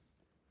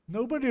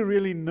Nobody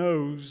really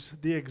knows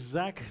the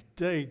exact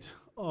date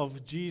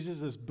of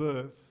Jesus'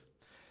 birth,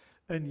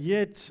 and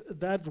yet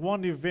that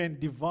one event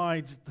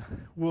divides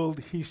world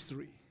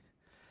history.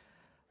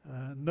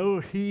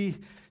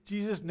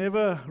 Jesus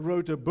never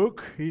wrote a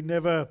book, he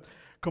never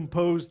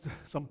composed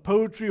some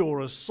poetry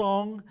or a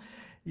song,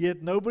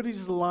 yet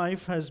nobody's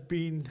life has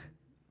been,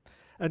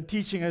 and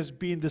teaching has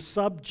been the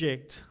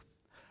subject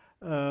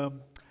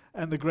and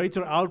the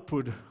greater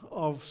output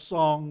of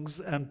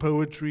songs and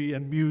poetry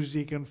and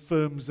music and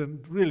films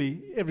and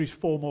really every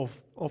form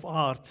of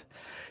art.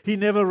 He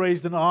never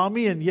raised an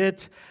army, and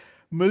yet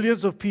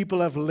millions of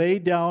people have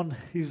laid down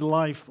his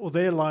life or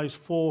their lives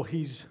for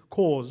his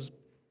cause.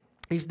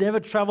 He's never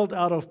traveled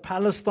out of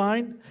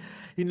Palestine.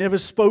 He never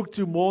spoke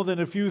to more than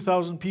a few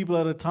thousand people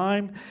at a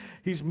time.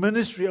 His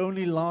ministry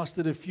only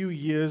lasted a few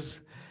years,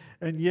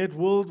 and yet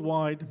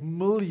worldwide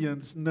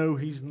millions know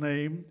his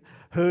name,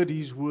 heard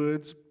his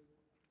words,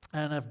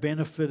 and have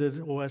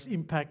benefited or has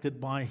impacted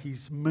by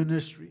his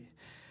ministry.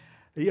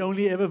 He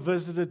only ever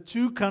visited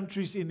 2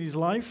 countries in his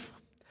life,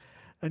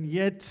 and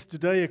yet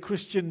today a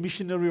Christian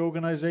missionary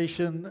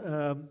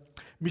organization,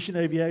 Mission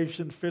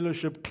Aviation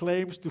Fellowship,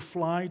 claims to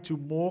fly to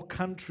more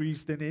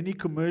countries than any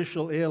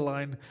commercial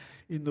airline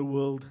in the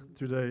world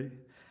today.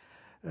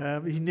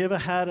 He never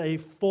had a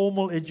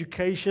formal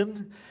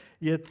education,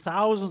 yet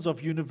thousands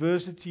of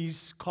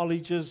universities,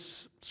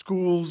 colleges,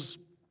 schools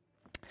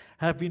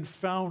have been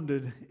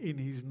founded in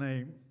his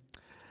name.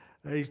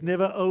 He's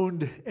never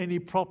owned any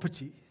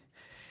property.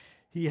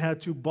 He had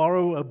to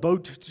borrow a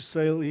boat to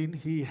sail in.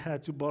 He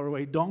had to borrow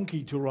a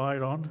donkey to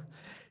ride on.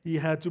 He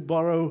had to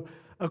borrow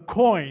a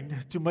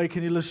coin to make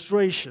an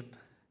illustration.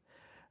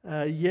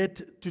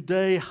 Yet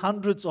today,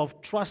 hundreds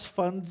of trust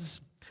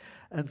funds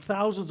and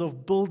thousands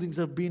of buildings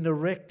have been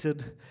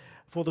erected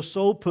for the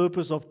sole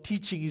purpose of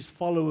teaching his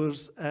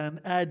followers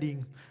and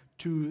adding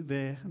to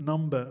their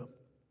number.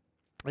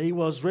 He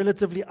was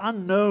relatively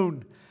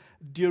unknown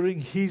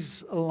during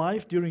his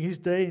life, during his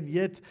day, and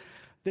yet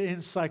the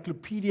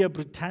Encyclopedia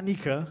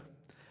Britannica,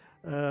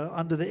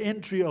 under the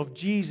entry of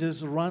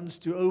Jesus, runs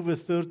to over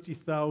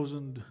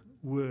 30,000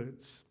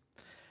 words.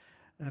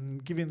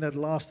 And given that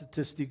last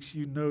statistics,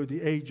 you know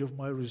the age of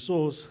my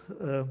resource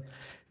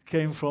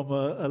came from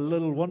a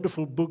little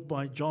wonderful book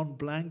by John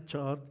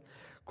Blanchard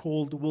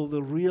called Will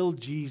the Real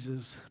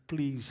Jesus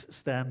Please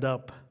Stand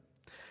Up?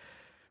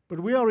 But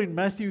we are in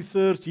Matthew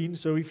 13,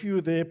 so if you're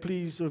there,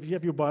 please, or if you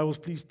have your Bibles,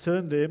 please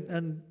turn there.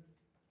 And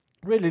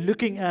really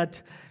looking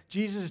at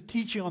Jesus'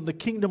 teaching on the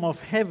kingdom of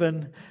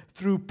heaven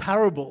through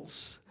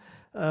parables.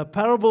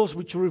 Parables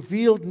which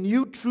revealed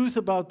new truth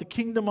about the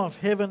kingdom of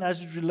heaven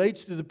as it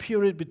relates to the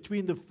period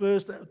between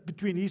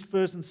his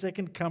first and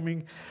second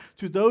coming,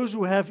 to those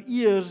who have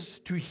ears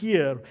to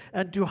hear,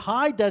 and to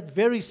hide that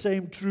very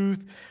same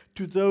truth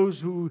to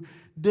those who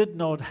did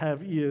not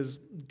have ears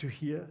to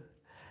hear.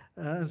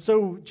 And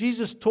so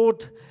Jesus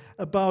taught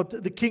about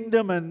the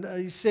kingdom, and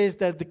he says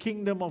that the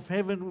kingdom of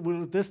heaven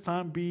will this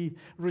time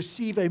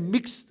receive a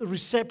mixed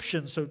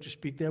reception, so to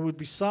speak. There would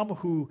be some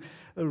who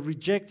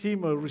reject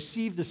him or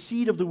receive the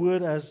seed of the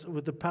word, as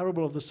with the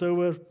parable of the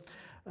sower,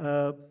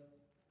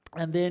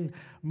 and then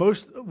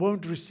most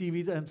won't receive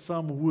it, and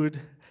some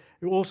would.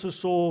 We also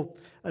saw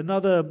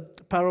another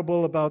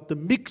parable about the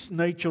mixed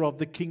nature of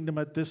the kingdom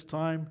at this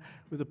time,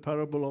 with the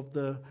parable of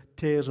the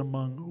tares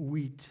among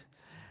wheat.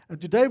 And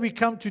today we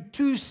come to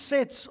 2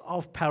 sets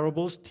of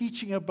parables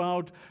teaching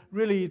about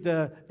really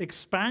the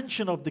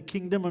expansion of the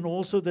kingdom and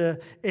also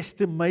the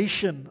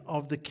estimation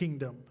of the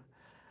kingdom.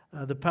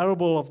 The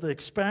parable of the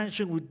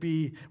expansion would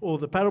be, or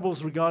the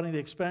parables regarding the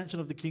expansion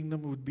of the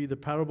kingdom would be the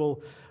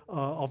parable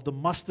of the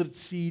mustard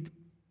seed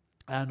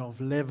and of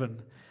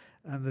leaven.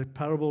 And the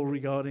parable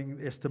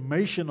regarding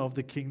estimation of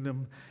the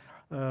kingdom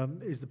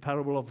is the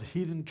parable of the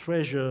hidden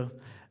treasure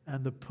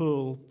and the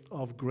pearl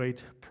of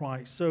great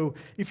price. So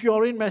if you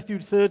are in Matthew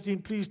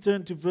 13, please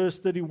turn to verse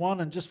 31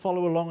 and just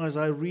follow along as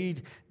I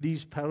read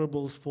these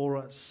parables for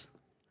us.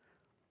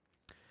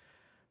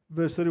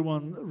 Verse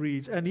 31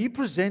 reads, "And he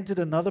presented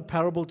another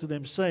parable to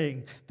them,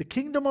 saying, The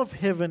kingdom of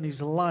heaven is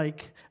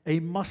like a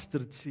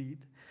mustard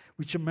seed,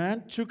 which a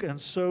man took and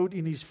sowed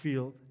in his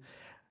field.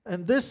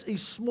 And this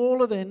is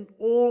smaller than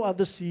all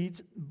other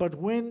seeds, but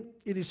when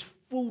it is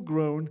full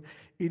grown,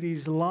 it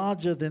is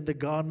larger than the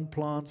garden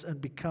plants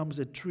and becomes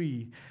a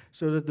tree,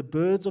 so that the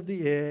birds of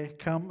the air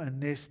come and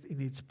nest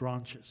in its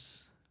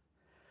branches.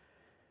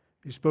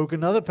 He spoke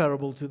another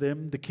parable to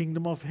them. The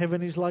kingdom of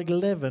heaven is like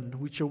leaven,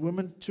 which a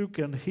woman took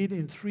and hid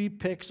in 3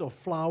 pecks of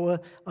flour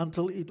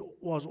until it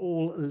was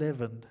all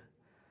leavened.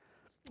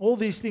 All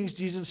these things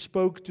Jesus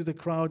spoke to the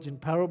crowds in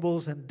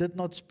parables and did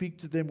not speak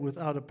to them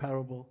without a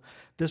parable.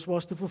 This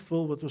was to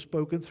fulfill what was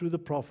spoken through the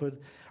prophet.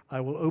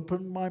 I will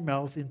open my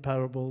mouth in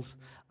parables.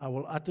 I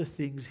will utter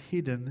things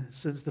hidden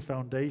since the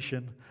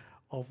foundation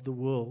of the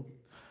world."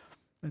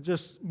 And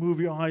just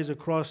move your eyes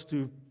across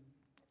to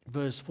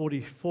verse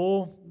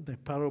 44, the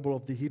parable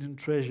of the hidden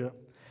treasure.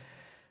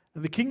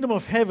 "And the kingdom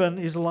of heaven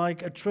is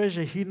like a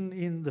treasure hidden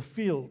in the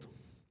field,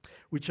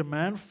 which a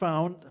man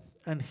found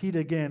and hid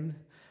again.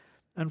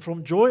 And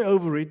from joy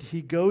over it,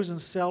 he goes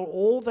and sells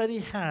all that he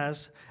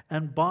has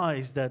and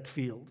buys that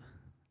field.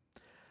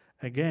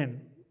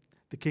 Again,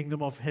 the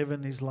kingdom of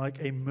heaven is like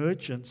a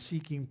merchant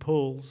seeking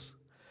pearls.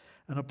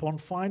 And upon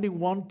finding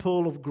one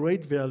pearl of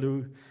great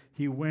value,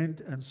 he went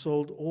and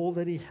sold all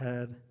that he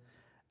had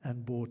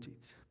and bought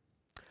it.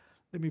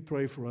 Let me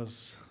pray for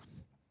us.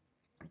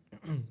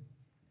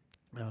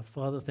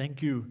 Father,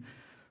 thank you,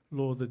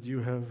 Lord, that you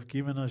have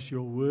given us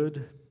your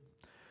word.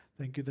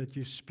 Thank you that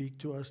you speak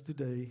to us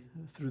today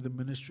through the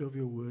ministry of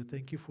your word.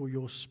 Thank you for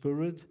your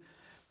Spirit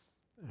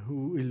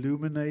who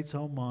illuminates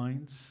our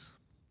minds.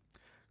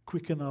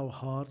 Quicken our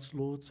hearts,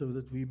 Lord, so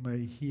that we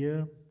may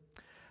hear,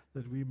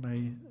 that we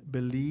may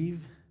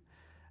believe,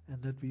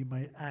 and that we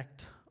may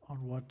act on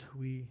what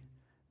we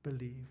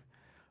believe.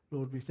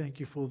 Lord, we thank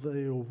you for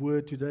your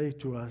word today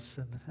to us,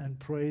 and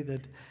pray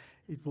that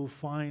it will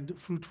find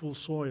fruitful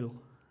soil,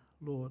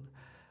 Lord,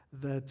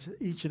 that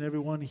each and every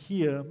one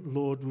here,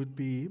 Lord, would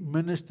be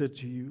ministered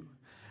to you.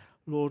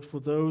 Lord, for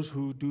those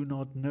who do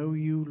not know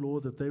you,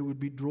 Lord, that they would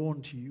be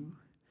drawn to you,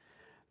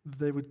 that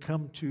they would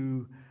come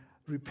to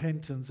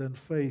repentance and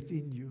faith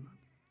in you.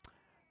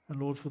 And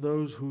Lord, for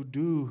those who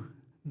do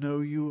know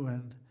you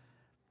and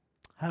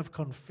have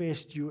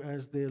confessed you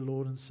as their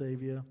Lord and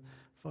Savior,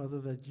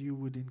 Father, that you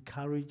would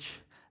encourage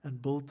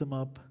and build them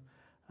up,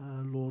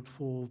 Lord,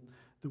 for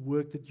the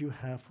work that you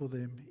have for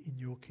them in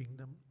your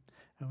kingdom.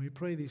 And we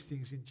pray these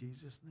things in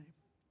Jesus' name.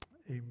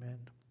 Amen.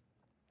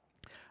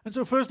 And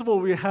so first of all,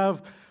 we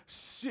have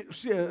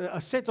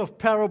a set of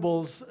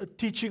parables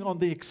teaching on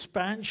the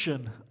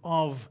expansion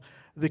of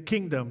the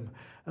kingdom.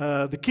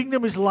 The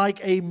kingdom is like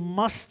a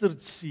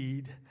mustard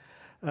seed.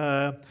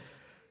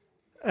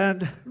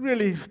 And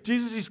really,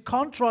 Jesus is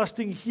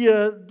contrasting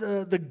here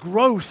the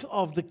growth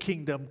of the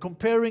kingdom,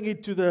 comparing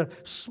it to the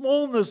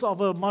smallness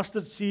of a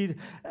mustard seed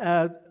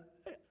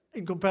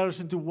in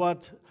comparison to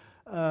what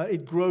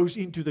it grows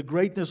into, the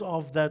greatness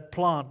of that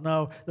plant.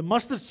 Now, the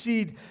mustard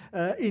seed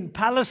in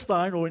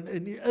Palestine or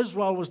in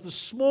Israel was the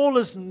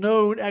smallest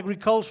known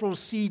agricultural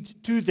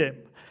seed to them.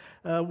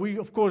 We,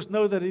 of course,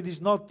 know that it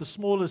is not the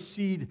smallest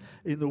seed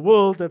in the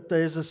world, that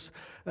there's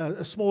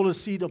a smaller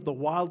seed of the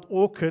wild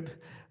orchid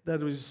that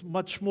was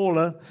much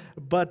smaller.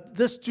 But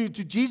this, to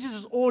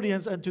Jesus'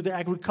 audience and to the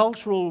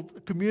agricultural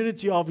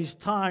community of his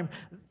time,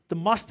 the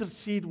mustard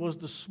seed was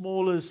the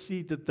smallest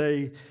seed that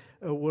they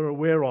were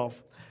aware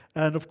of.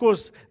 And of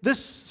course,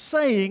 this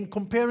saying,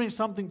 comparing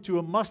something to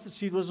a mustard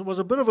seed, was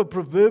a bit of a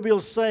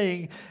proverbial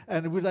saying,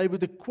 and they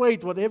would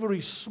equate whatever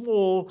is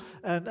small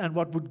and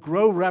what would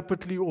grow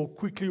rapidly or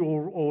quickly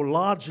or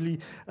largely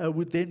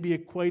would then be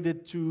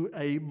equated to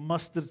a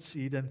mustard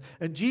seed.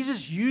 And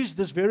Jesus used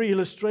this very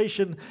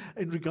illustration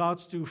in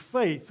regards to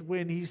faith,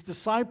 when his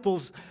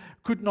disciples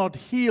could not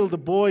heal the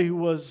boy who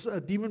was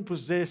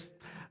demon-possessed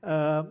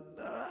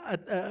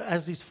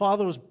as his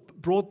father was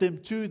brought them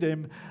to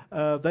them.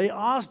 They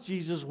asked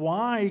Jesus,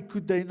 why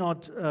could they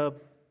not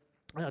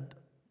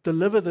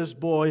deliver this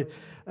boy?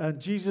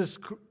 And Jesus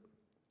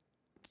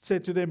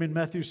said to them in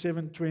Matthew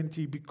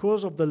 7:20,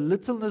 because of the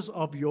littleness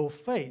of your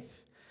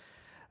faith.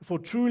 For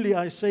truly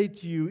I say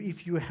to you,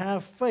 if you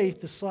have faith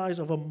the size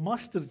of a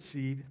mustard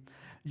seed,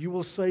 you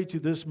will say to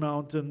this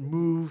mountain,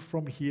 move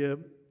from here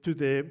to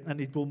there, and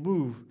it will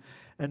move.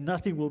 And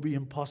nothing will be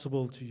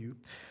impossible to you.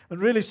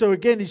 And really, so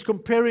again, he's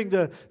comparing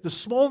the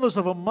smallness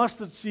of a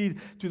mustard seed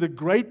to the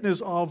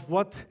greatness of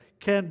what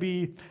can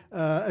be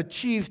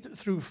achieved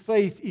through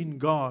faith in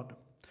God,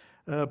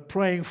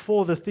 praying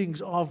for the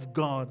things of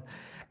God.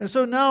 And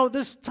so now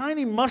this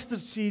tiny mustard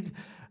seed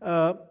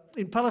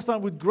in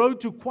Palestine would grow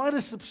to quite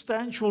a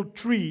substantial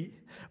tree.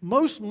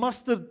 Most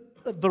mustard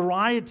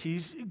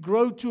varieties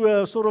grow to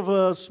a sort of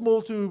a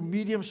small to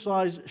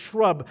medium-sized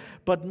shrub,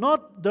 but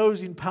not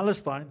those in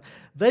Palestine.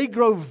 They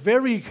grow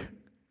very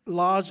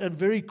large and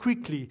very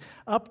quickly,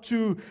 up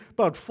to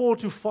about 4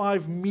 to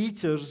 5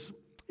 meters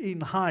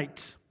in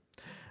height.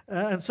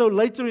 And so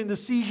later in the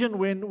season,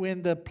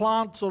 when the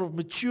plant sort of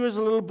matures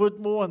a little bit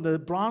more and the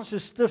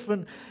branches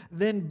stiffen,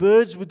 then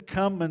birds would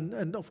come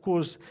and of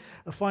course,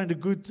 find a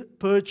good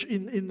perch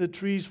in the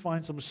trees,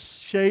 find some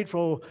shade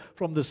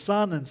from the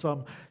sun and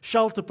some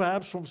shelter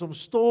perhaps from some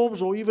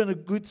storms, or even a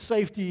good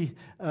safety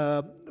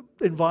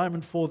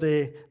environment for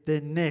their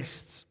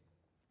nests.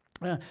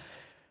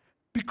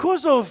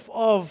 Because of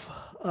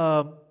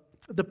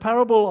the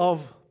parable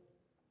of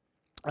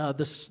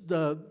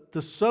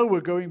the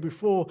sower going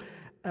before,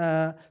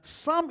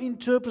 some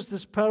interpret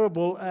this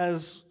parable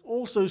as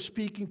also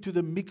speaking to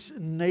the mixed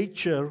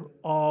nature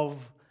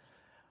of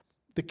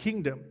the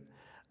kingdom,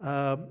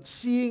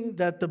 seeing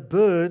that the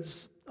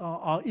birds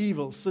are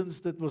evil,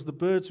 since that was the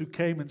birds who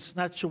came and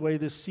snatched away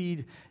the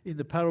seed in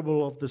the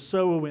parable of the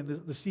sower, when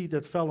the seed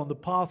that fell on the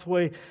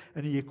pathway,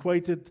 and he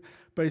equated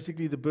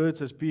basically the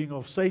birds as being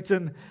of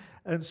Satan.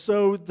 And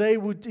so they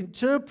would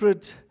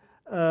interpret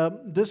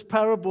this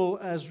parable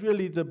as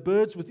really the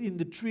birds within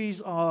the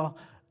trees are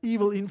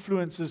evil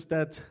influences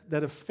that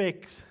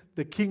affect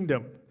the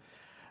kingdom.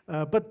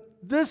 But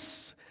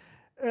this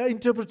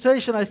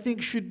interpretation, I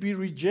think, should be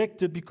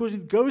rejected because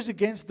it goes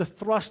against the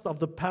thrust of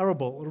the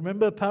parable.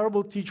 Remember, a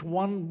parable teach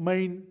one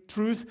main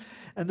truth,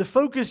 and the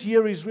focus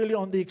here is really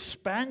on the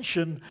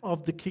expansion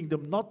of the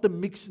kingdom, not the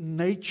mixed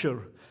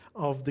nature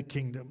of the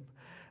kingdom.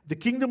 The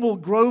kingdom will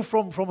grow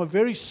from a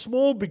very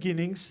small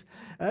beginnings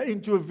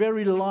into a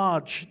very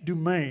large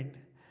domain.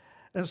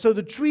 And so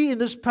the tree in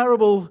this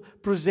parable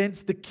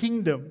presents the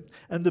kingdom,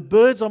 and the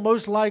birds are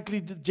most likely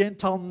the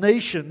Gentile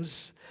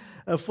nations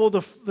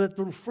that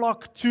will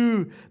flock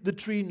to the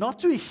tree, not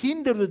to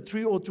hinder the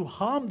tree or to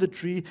harm the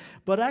tree,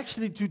 but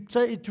actually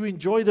to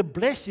enjoy the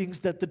blessings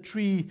that the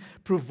tree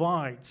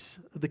provides,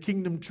 the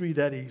kingdom tree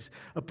that is,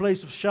 a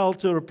place of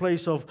shelter, a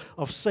place of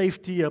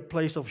safety, a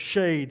place of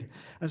shade.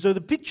 And so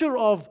the picture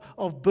of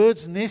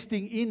birds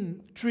nesting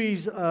in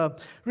trees,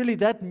 really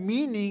that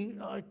meaning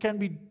can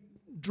be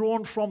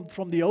drawn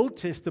from the Old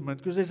Testament,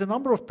 because there's a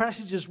number of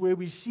passages where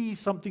we see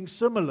something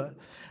similar.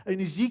 In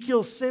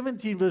Ezekiel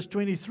 17, verse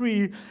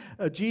 23,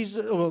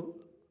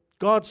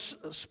 God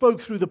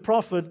spoke through the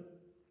prophet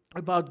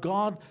about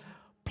God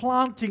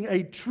planting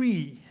a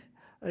tree.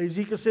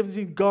 Ezekiel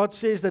 17, God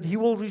says that He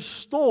will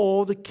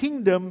restore the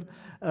kingdom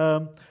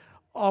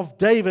of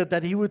David,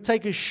 that He would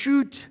take a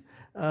shoot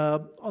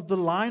of the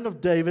line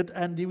of David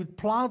and He would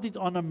plant it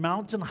on a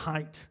mountain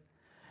height.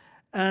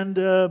 And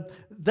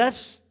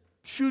that's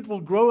shoot will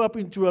grow up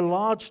into a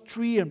large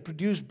tree and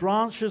produce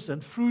branches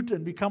and fruit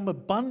and become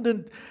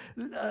abundant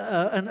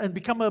and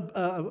become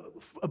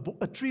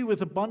a tree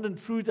with abundant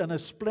fruit and a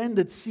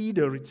splendid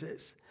cedar, it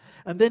says.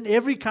 And then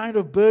every kind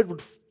of bird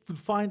would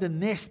find a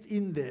nest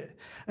in there.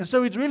 And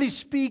so it really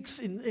speaks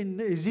in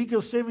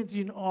Ezekiel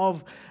 17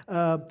 of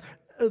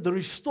the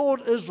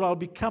restored Israel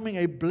becoming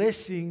a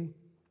blessing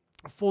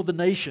for the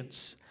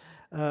nations.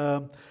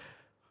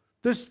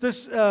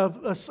 This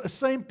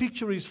same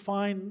picture is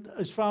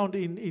found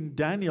in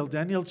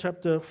Daniel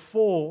chapter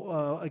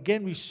 4.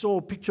 Again, we saw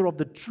a picture of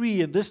the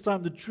tree, and this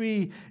time the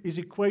tree is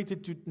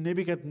equated to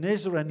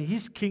Nebuchadnezzar and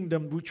his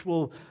kingdom, which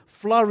will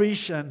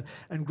flourish and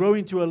grow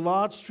into a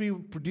large tree,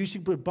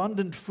 producing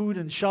abundant food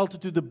and shelter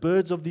to the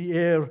birds of the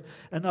air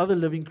and other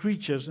living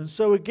creatures. And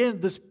so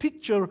again, this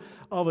picture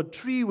of a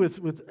tree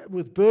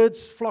with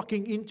birds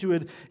flocking into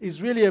it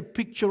is really a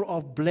picture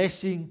of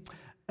blessing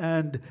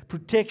and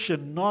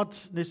protection,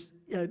 not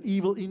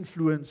evil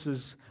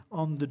influences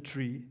on the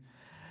tree.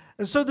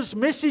 And so this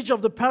message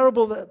of the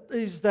parable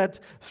is that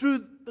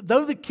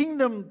though the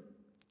kingdom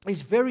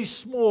is very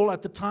small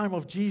at the time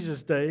of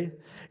Jesus' day,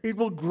 it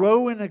will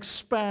grow and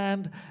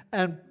expand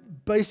and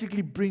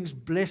basically brings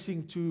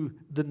blessing to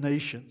the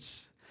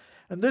nations.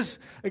 And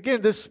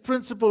this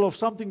principle of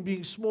something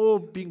being small,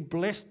 being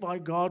blessed by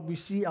God, we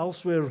see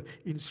elsewhere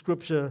in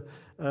Scripture.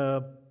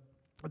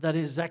 That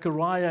is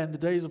Zechariah, in the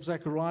days of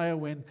Zechariah,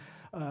 when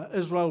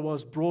Israel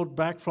was brought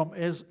back from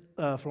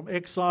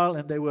exile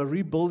and they were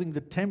rebuilding the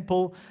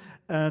temple,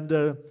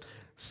 and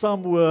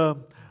some were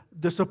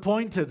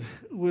disappointed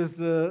with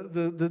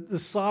the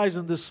size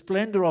and the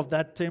splendor of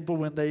that temple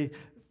when they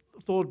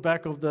thought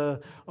back of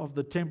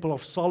the temple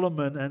of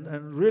Solomon,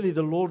 and really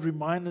the Lord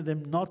reminded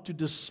them not to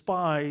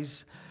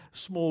despise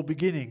small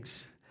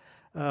beginnings.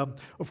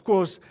 Of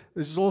course,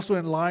 this is also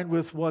in line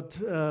with what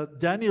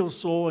Daniel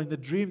saw in the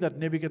dream that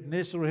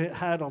Nebuchadnezzar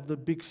had of the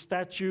big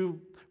statue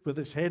with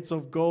its heads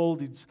of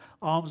gold, its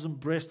arms and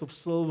breast of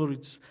silver,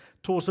 its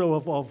torso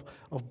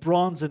of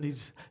bronze, and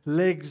his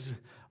legs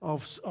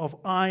of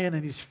iron,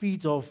 and his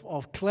feet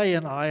of clay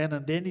and iron.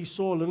 And then he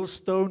saw a little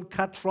stone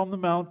cut from the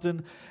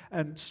mountain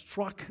and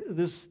struck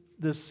this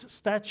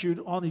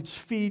statue on its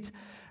feet,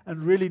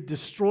 and really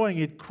destroying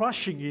it,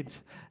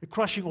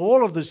 crushing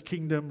all of those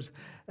kingdoms.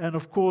 And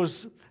of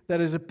course, that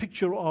is a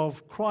picture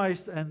of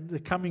Christ and the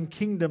coming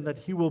kingdom that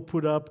He will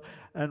put up,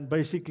 and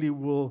basically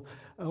will,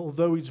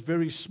 although it's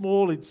very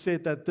small, it's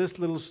said that this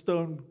little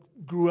stone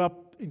grew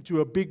up into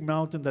a big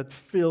mountain that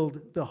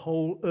filled the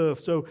whole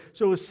earth. So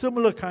a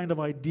similar kind of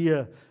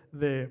idea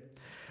there.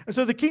 And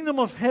so the kingdom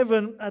of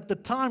heaven at the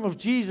time of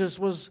Jesus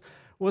was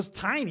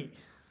tiny.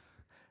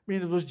 I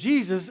mean, it was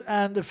Jesus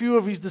and a few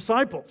of His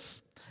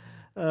disciples.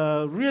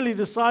 Really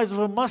the size of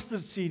a mustard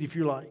seed, if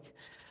you like.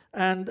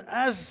 And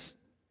as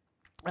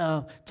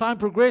time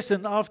progressed,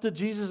 and after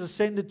Jesus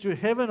ascended to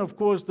heaven, of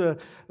course, the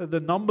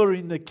number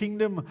in the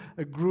kingdom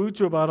grew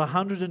to about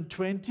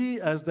 120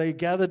 as they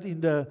gathered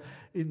in the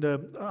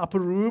upper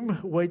room,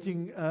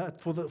 waiting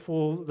for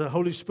the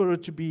Holy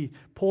Spirit to be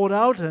poured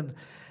out. And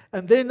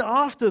then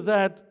after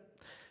that,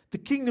 the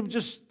kingdom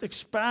just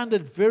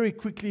expanded very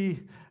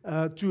quickly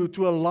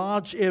to a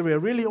large area,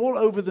 really all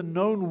over the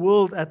known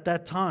world at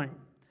that time.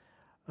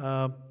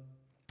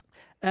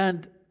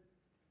 And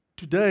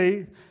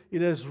today,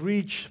 it has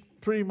reached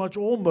pretty much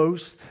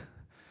almost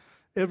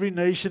every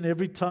nation,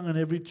 every tongue, and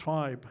every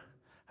tribe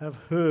have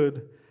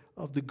heard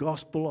of the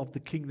gospel of the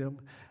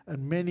kingdom,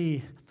 and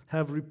many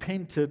have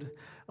repented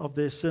of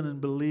their sin and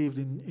believed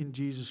in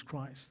Jesus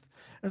Christ.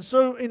 And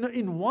so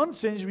in one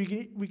sense,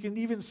 we can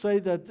even say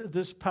that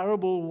this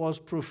parable was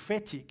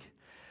prophetic,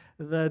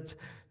 that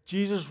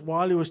Jesus,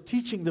 while He was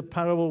teaching the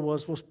parable,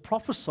 was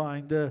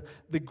prophesying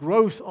the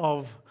growth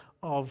of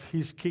of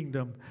his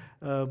kingdom.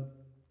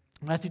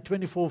 Matthew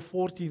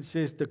 24:14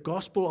 says, "The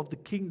gospel of the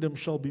kingdom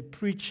shall be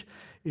preached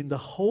in the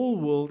whole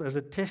world as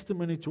a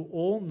testimony to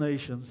all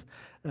nations,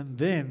 and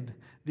then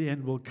the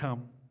end will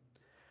come."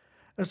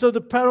 And so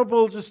the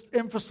parable just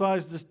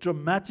emphasized this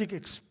dramatic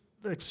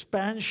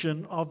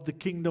expansion of the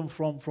kingdom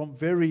from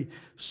very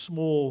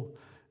small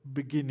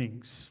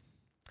beginnings.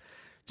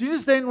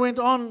 Jesus then went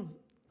on,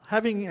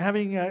 having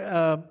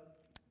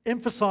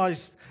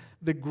emphasized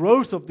the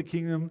growth of the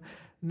kingdom,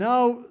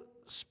 now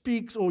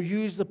speaks or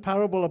uses a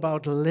parable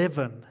about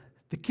leaven.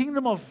 The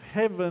kingdom of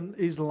heaven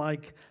is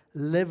like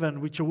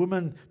leaven, which a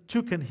woman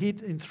took and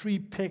hid in 3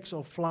 pecks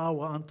of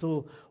flour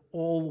until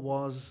all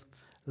was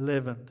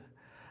leavened.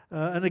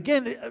 And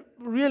again,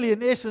 really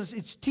in essence,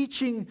 it's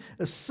teaching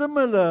a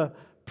similar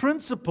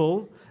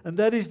principle, and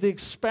that is the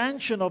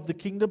expansion of the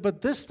kingdom,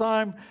 but this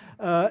time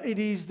it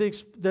is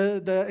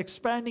the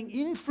expanding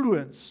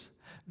influence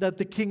that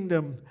the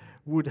kingdom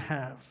would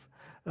have.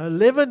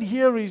 Leaven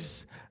here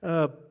is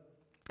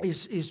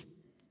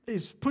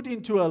put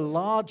into a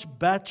large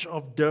batch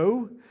of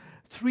dough,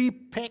 3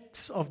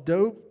 pecks of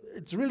dough.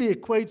 It really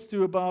equates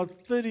to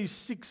about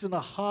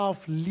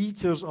 36.5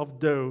 liters of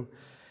dough.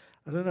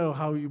 I don't know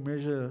how you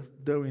measure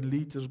dough in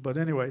liters, but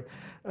anyway.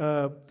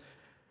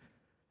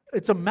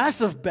 It's a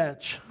massive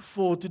batch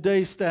for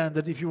today's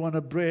standard if you want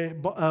to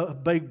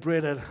bake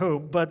bread at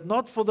home, but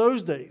not for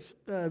those days,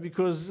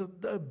 because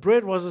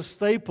bread was a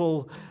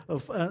staple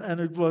and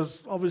it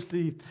was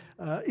obviously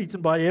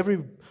eaten by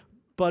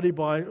everybody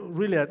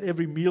really at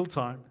every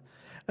mealtime.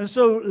 And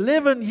so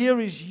leaven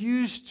here is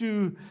used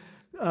to,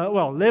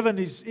 leaven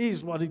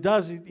is what it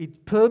does.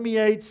 It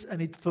permeates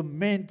and it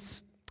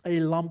ferments a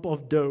lump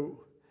of dough.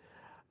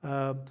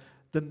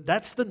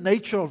 That's the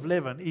nature of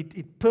leaven.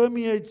 It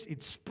permeates,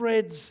 it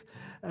spreads,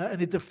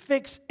 and it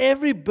affects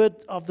every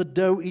bit of the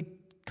dough it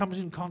comes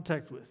in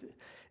contact with.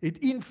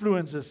 It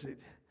influences it.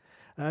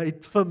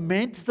 It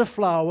ferments the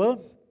flour,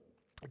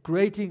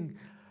 creating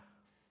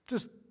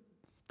just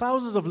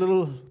thousands of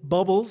little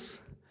bubbles,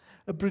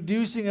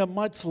 producing a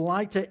much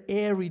lighter,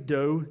 airy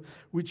dough,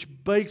 which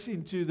bakes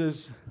into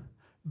this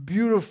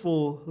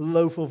beautiful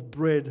loaf of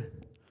bread,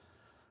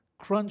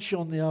 crunchy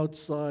on the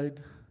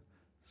outside,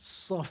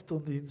 soft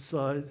on the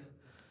inside,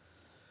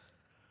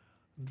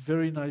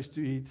 very nice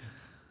to eat,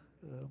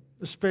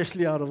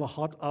 especially out of a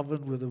hot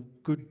oven with a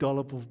good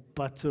dollop of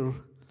butter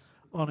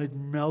on it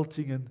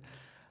melting, and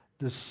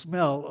the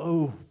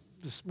smell,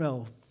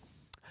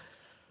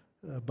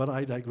 but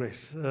I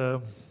digress.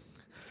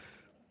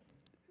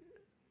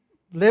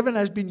 Leaven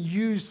has been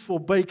used for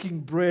baking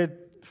bread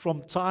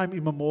from time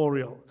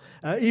immemorial.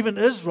 Even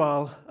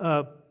Israel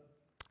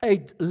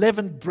ate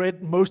leavened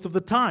bread most of the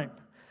time.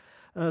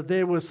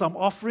 There were some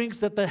offerings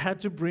that they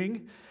had to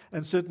bring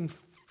and certain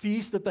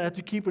feasts that they had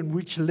to keep in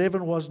which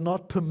leaven was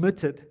not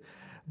permitted.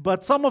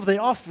 But some of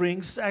their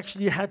offerings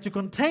actually had to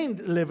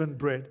contain leavened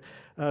bread.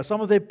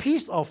 Some of their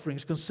peace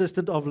offerings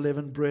consisted of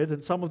leavened bread,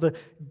 and some of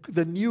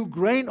the new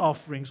grain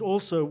offerings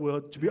also were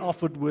to be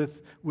offered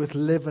with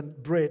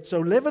leavened bread. So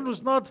leaven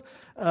was not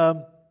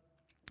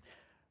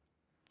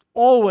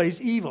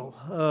always evil.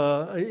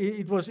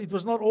 It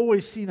was not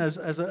always seen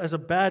as a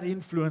bad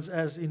influence,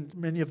 as in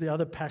many of the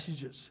other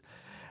passages.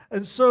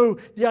 And so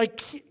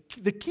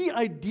the key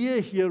idea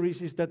here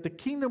is that the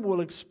kingdom will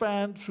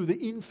expand through the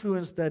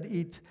influence that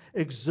it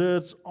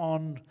exerts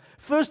on,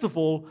 first of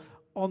all,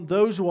 on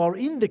those who are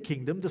in the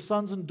kingdom, the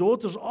sons and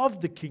daughters of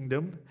the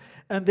kingdom,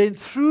 and then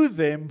through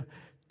them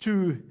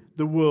to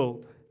the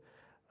world.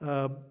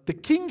 The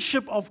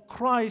kingship of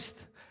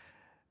Christ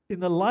in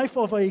the life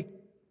of a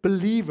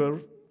believer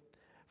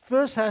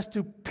first has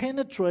to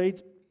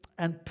penetrate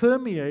and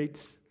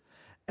permeate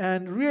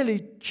and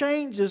really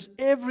changes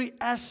every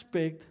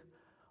aspect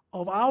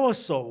of our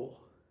soul.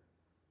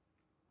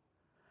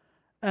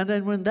 And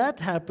then when that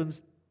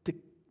happens,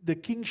 the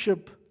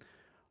kingship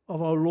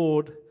of our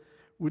Lord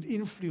would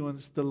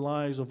influence the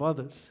lives of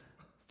others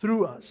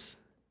through us.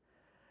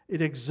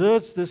 It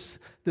exerts this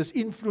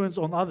influence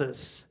on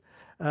others,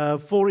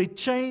 for it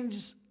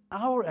changes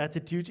our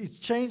attitudes, it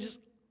changes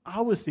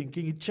our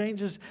thinking, it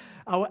changes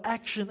our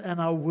action and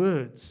our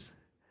words.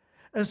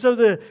 And so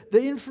the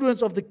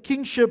influence of the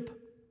kingship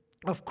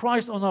of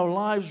Christ on our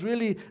lives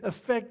really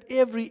affect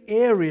every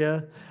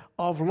area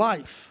of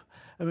life.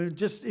 I mean,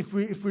 just if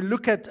we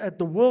look at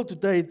the world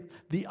today,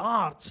 the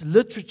arts,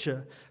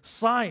 literature,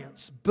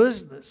 science,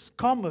 business,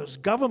 commerce,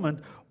 government,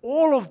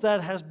 all of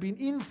that has been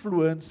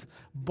influenced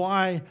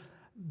by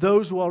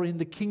those who are in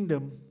the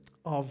kingdom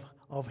of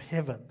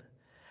heaven.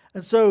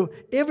 And so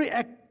every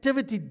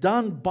activity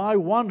done by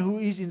one who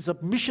is in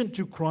submission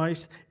to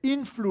Christ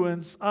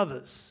influences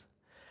others.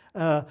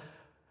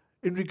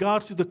 In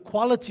regards to the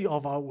quality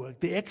of our work,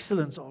 the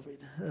excellence of it,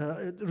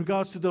 in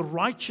regards to the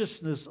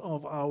righteousness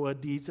of our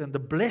deeds and the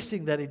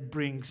blessing that it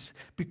brings.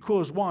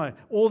 Because why?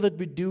 All that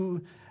we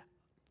do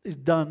is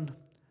done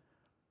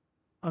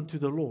unto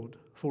the Lord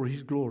for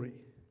His glory.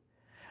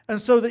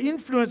 And so the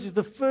influence is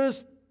the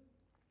first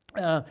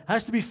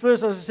has to be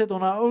first, as I said,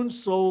 on our own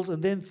souls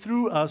and then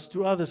through us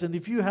to others. And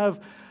if you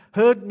have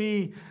heard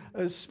me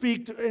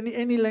speak to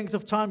any length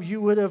of time,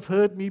 you would have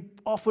heard me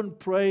often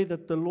pray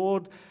that the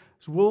Lord's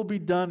will be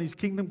done, His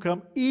kingdom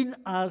come in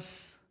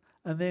us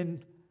and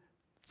then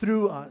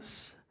through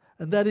us.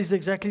 And that is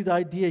exactly the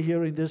idea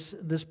here in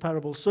this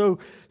parable. So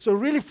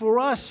really for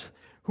us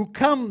who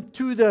come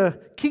to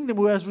the kingdom,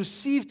 who has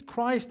received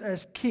Christ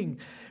as King,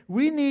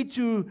 we need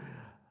to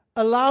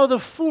allow the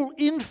full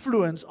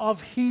influence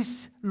of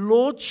His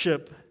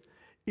Lordship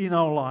in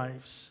our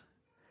lives.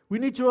 We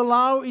need to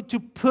allow it to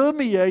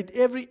permeate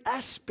every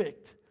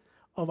aspect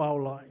of our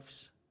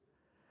lives.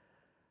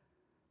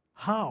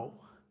 How?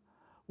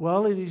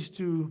 Well, it is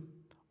to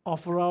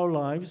offer our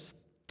lives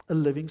a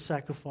living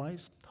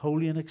sacrifice,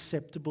 holy and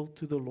acceptable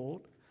to the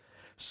Lord,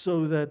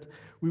 so that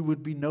we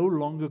would be no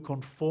longer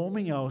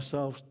conforming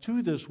ourselves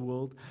to this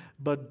world,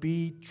 but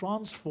be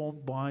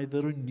transformed by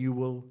the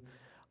renewal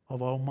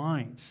of our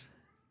minds.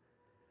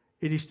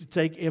 It is to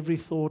take every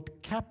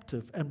thought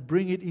captive and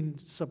bring it in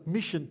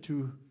submission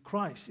to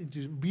Christ,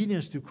 into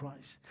obedience to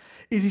Christ.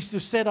 It is to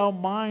set our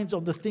minds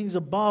on the things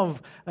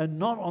above and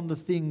not on the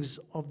things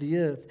of the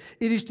earth.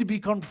 It is to be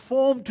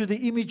conformed to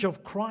the image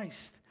of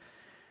Christ.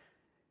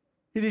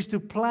 It is to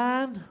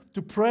plan,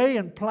 to pray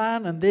and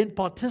plan, and then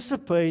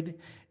participate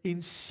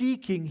in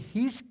seeking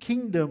His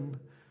kingdom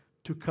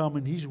to come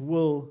and His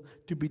will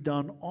to be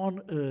done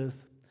on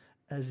earth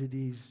as it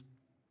is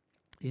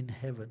in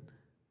heaven.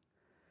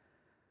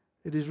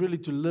 It is really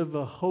to live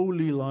a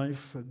holy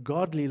life, a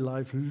godly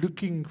life,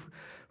 looking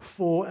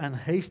for and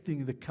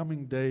hasting the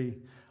coming day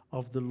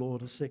of the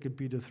Lord, as 2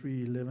 Peter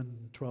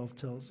 3:11-12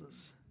 tells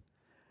us.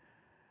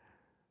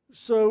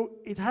 So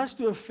it has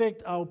to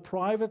affect our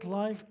private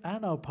life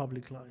and our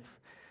public life.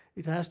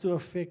 It has to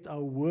affect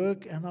our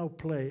work and our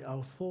play,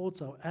 our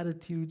thoughts, our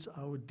attitudes,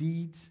 our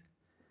deeds.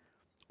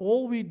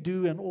 All we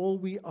do and all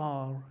we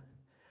are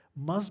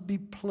must be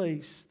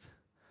placed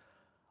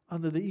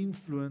under the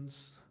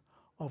influence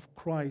of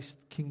Christ's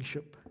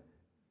kingship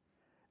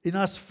in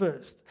us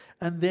first.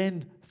 And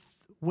then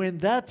when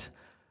that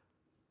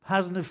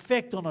has an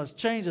effect on us,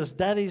 changes us,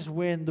 that is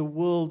when the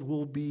world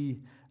will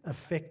be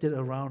affected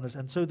around us.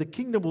 And so the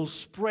kingdom will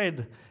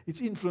spread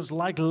its influence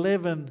like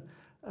leaven,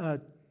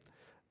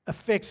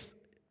 affects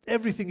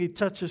everything it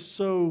touches.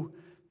 So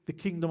the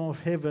kingdom of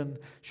heaven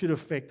should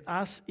affect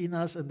us, in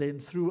us, and then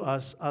through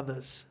us,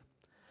 others.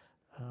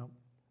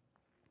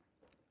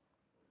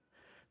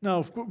 Now,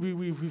 of course,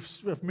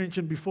 we've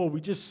mentioned before,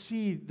 we just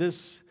see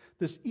this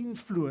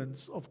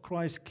influence of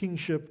Christ's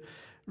kingship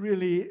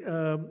really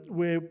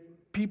where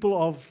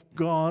people of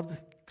God,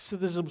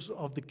 citizens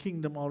of the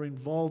kingdom, are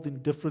involved in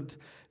different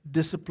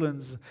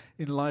disciplines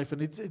in life.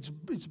 And it's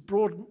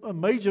brought a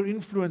major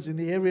influence in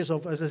the areas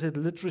of, as I said,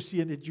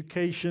 literacy and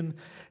education,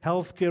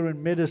 healthcare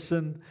and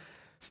medicine,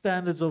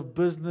 standards of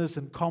business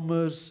and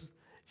commerce,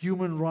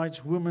 human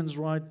rights, women's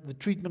rights, the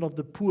treatment of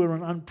the poor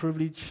and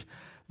unprivileged,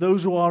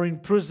 those who are in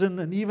prison,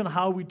 and even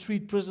how we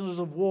treat prisoners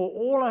of war.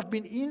 All have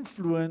been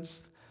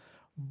influenced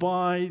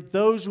by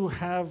those who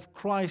have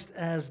Christ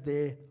as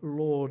their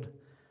Lord.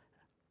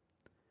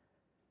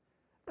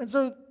 And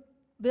so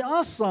there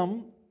are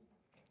some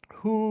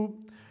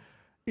who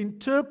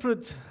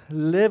interpret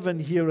leaven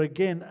here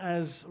again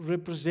as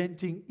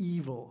representing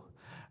evil.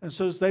 And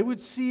so they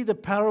would see the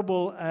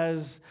parable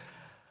as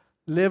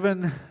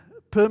leaven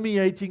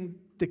permeating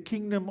the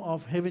kingdom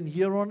of heaven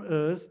here on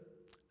earth,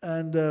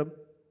 and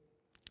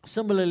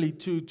similarly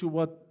to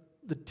what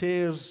the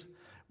tares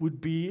would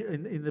be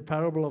in the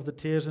parable of the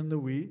tares and the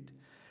wheat.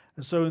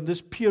 And so in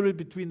this period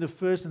between the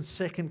first and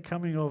second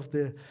coming of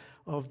the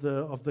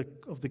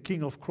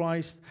King of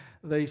Christ,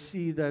 they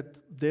see that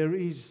there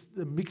is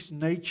the mixed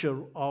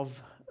nature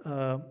of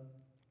the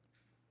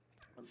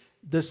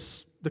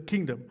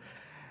kingdom.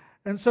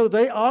 And so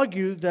they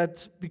argue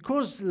that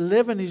because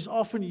leaven is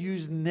often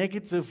used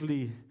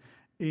negatively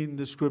in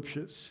the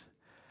scriptures,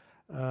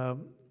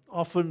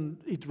 often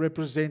it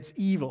represents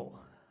evil,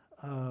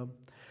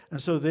 and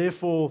so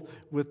therefore,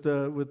 with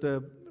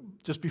the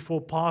just before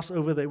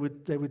Passover, they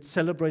would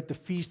celebrate the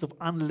feast of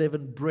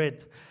unleavened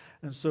bread,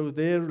 and so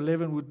their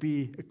leaven would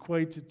be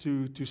equated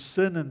to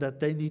sin, and that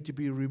they need to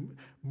be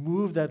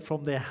remove that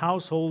from their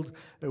household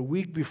a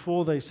week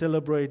before they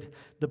celebrate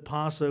the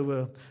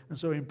Passover. And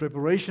so, in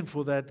preparation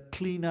for that,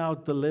 clean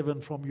out the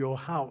leaven from your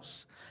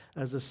house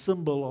as a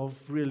symbol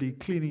of really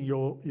cleaning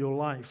your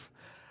life.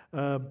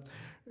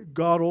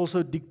 God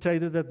also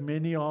dictated that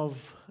many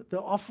of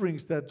the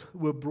offerings that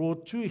were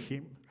brought to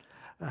Him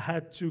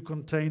had to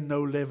contain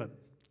no leaven.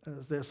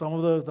 As there some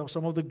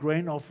of the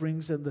grain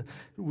offerings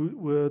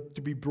were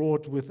to be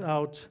brought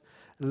without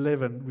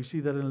leaven. We see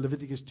that in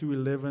Leviticus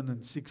 2:11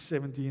 and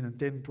 6:17 and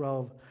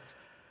 10:12.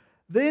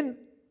 Then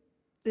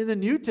in the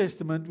New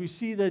Testament, we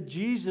see that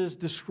Jesus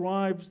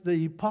describes the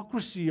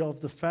hypocrisy of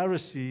the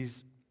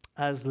Pharisees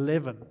as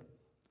leaven.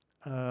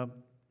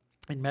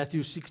 In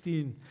Matthew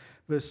 16,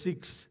 verse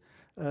 6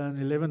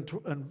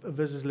 and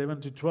verses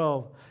 11 to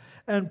 12.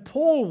 And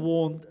Paul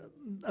warned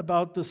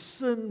about the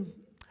sin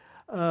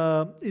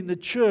in the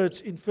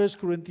church in 1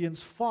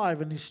 Corinthians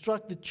 5 and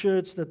instruct the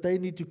church that they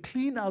need to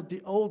clean out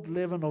the old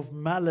leaven of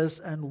malice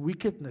and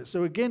wickedness.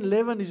 So again,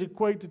 leaven is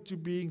equated to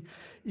being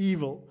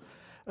evil.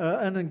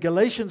 And in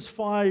Galatians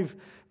 5,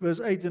 verse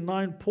 8 and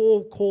 9,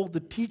 Paul called the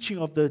teaching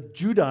of the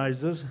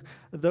Judaizers,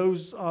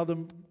 those are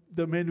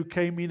the men who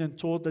came in and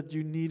taught that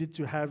you needed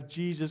to have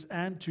Jesus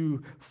and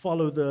to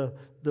follow the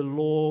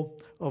law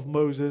of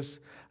Moses.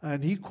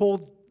 And he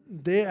called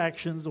their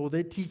actions or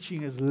their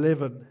teaching as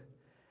leaven.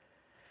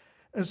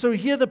 And so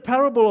here the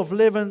parable of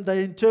leaven,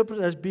 they interpret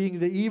as being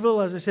the evil,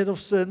 as I said,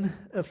 of sin,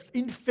 of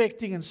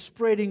infecting and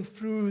spreading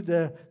through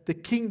the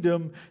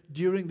kingdom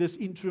during this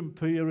interim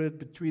period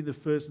between the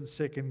first and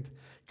second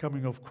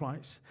coming of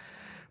Christ.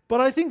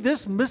 But I think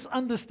this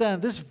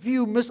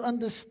view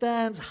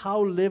misunderstands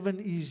how leaven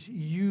is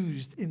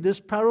used in this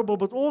parable,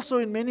 but also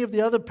in many of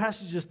the other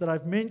passages that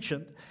I've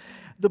mentioned.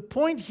 The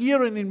point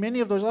here and in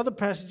many of those other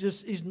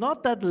passages is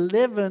not that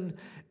leaven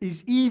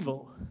is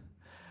evil,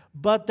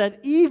 but that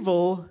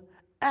evil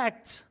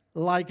acts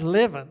like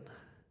leaven.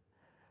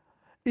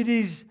 It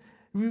is,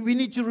 we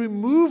need to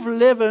remove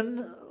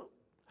leaven.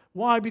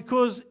 Why?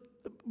 Because,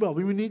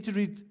 we need to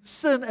read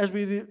sin as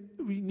we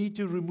need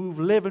to remove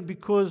leaven,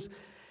 because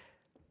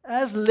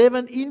as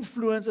leaven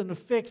influences and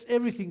affects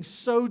everything,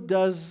 so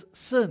does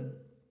sin.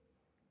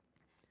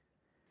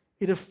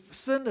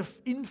 Sin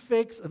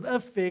infects and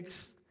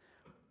affects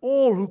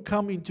all who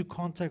come into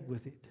contact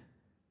with it.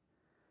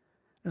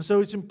 And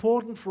so it's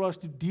important for us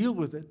to deal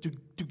with it,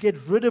 to get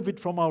rid of it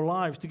from our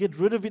lives, to get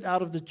rid of it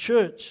out of the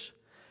church,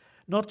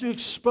 not to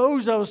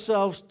expose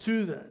ourselves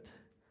to that.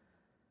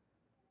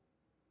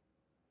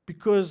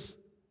 Because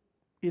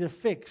it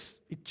affects,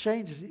 it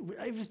changes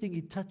everything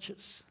it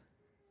touches.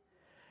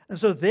 And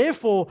so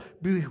therefore,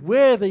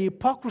 beware the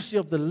hypocrisy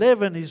of the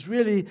leaven is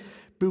really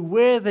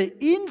beware the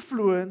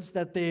influence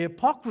that the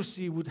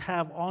hypocrisy would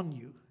have on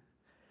you.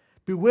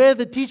 Beware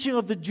the teaching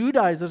of the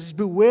Judaizers.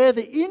 Beware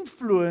the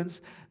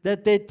influence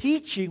that their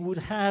teaching would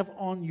have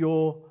on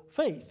your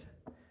faith.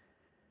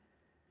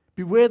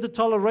 Beware the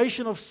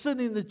toleration of sin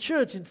in the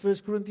church in 1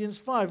 Corinthians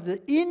 5.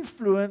 The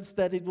influence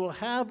that it will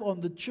have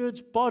on the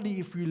church body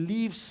if you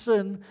leave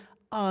sin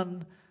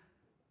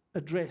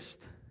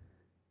unaddressed.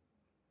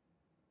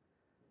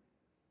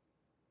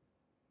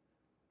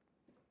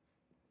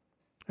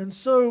 And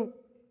so,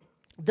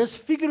 this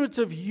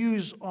figurative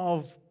use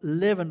of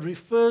leaven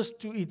refers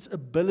to its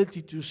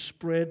ability to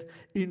spread,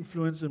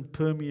 influence, and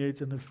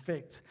permeate and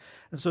affect.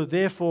 And so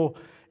therefore,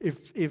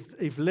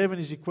 if leaven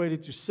is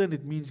equated to sin,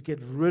 it means get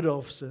rid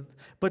of sin.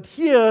 But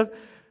here,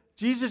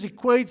 Jesus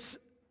equates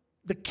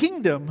the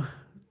kingdom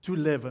to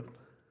leaven.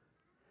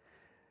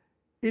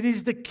 It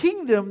is the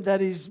kingdom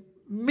that is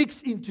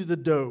mixed into the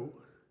dough.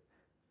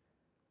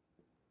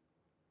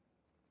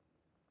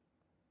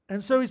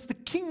 And so it's the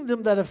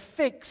kingdom that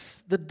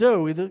affects the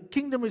dough. The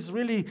kingdom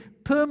really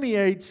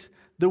permeates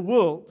the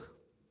world.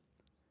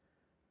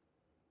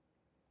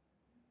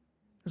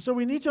 And so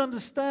we need to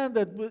understand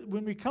that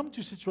when we come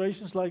to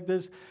situations like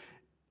this,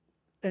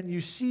 and you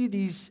see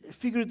these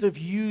figurative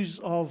use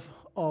of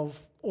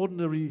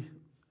ordinary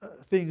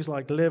things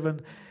like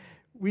leaven,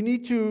 we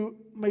need to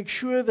make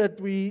sure that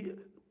we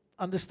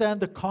understand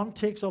the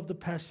context of the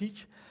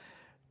passage,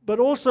 but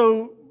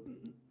also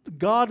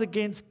guard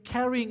against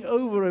carrying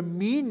over a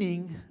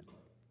meaning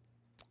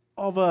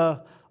of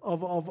a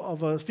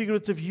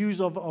figurative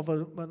use of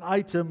an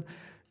item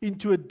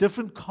into a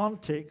different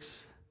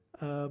context,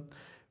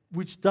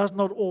 which does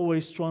not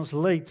always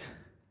translate.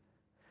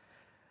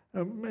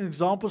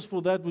 Examples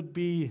for that would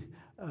be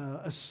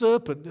a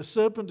serpent. A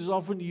serpent is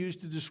often used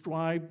to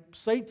describe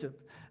Satan,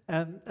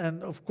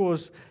 and of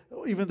course,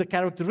 even the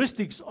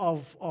characteristics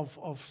of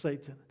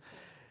Satan.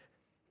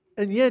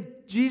 And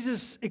yet,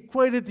 Jesus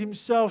equated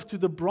himself to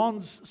the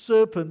bronze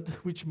serpent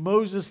which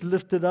Moses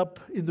lifted up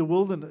in the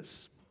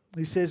wilderness.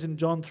 He says in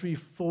John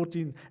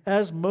 3:14,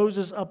 as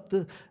Moses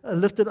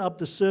lifted up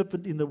the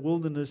serpent in the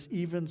wilderness,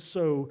 even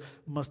so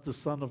must the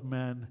Son of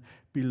Man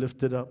be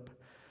lifted up.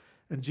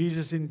 And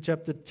Jesus in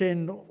chapter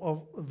 10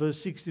 of verse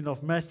 16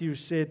 of Matthew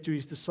said to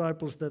his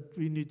disciples that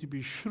we need to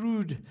be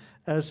shrewd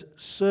as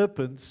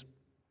serpents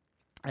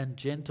and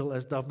gentle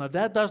as doves. Now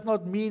that does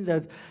not mean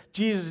that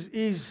Jesus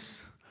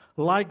is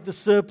like the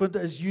serpent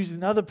as used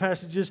in other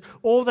passages,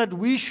 or that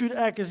we should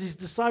act as his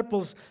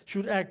disciples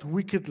should act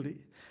wickedly.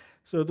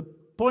 So the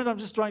point I'm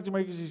just trying to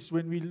make is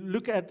when we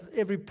look at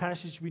every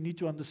passage, we need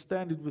to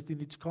understand it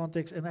within its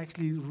context and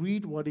actually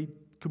read what it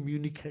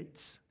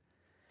communicates.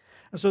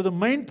 And so the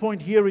main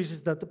point here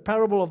is that the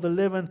parable of the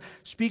leaven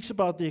speaks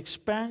about the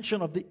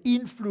expansion of the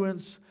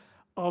influence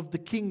of the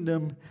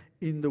kingdom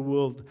in the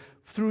world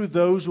through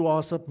those who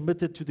are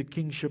submitted to the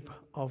kingship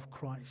of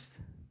Christ.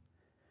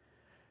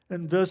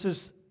 And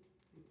verses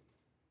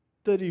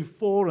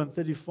 34 and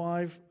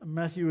 35,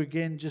 Matthew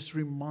again just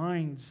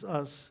reminds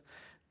us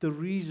the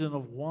reason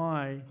of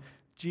why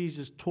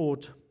Jesus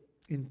taught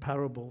in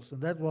parables,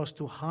 and that was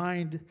to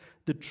hide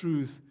the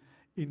truth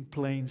in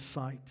plain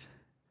sight.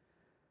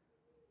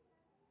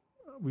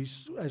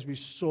 As we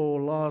saw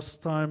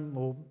last time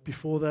or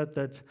before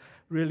that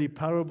really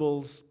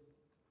parables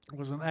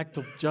was an act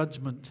of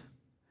judgment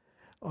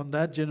on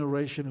that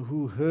generation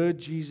who heard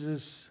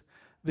Jesus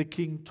the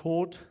King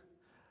taught,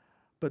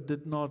 but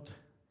did not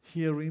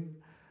hear him.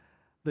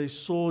 They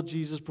saw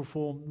Jesus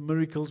perform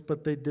miracles,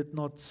 but they did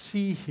not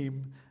see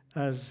him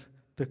as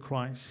the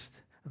Christ.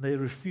 And they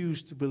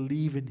refused to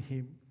believe in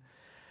him.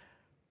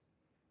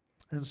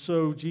 And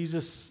so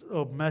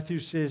Matthew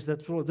says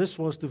that this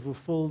was to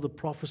fulfill the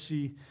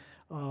prophecy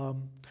of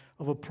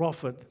a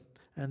prophet.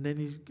 And then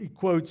he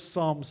quotes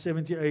Psalm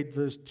 78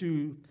 verse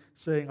 2,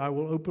 saying, I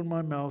will open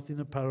my mouth in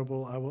a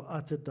parable, I will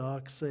utter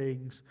dark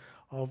sayings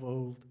of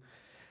old.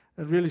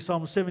 And really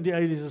Psalm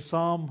 78 is a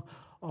psalm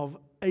of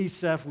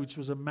Asaph, which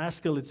was a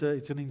maskil. It's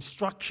an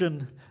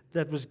instruction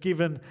that was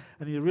given,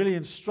 and he really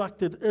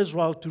instructed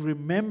Israel to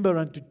remember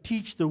and to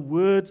teach the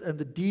words and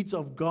the deeds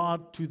of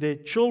God to their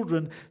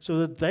children so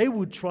that they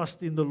would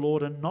trust in the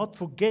Lord and not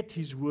forget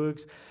his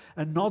works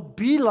and not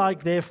be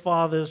like their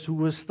fathers who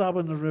were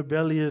stubborn and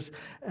rebellious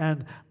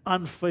and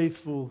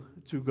unfaithful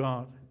to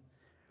God.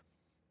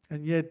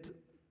 And yet,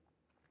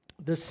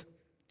 this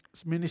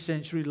many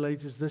centuries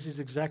later, this is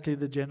exactly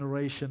the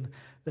generation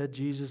that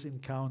Jesus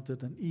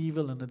encountered, an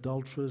evil and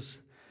adulterous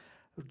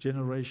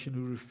generation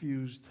who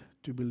refused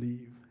to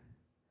believe.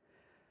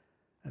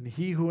 And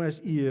he who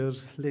has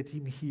ears, let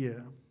him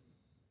hear.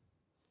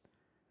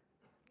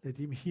 Let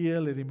him hear,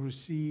 let him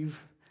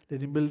receive,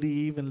 let him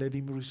believe, and let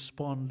him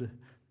respond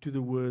to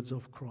the words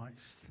of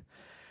Christ.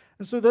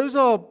 And so those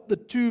are the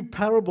two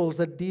parables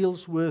that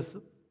deals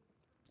with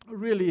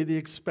really the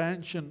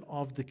expansion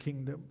of the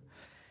kingdom.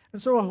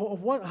 And so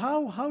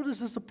how does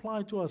this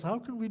apply to us? How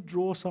can we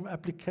draw some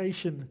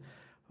application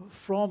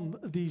from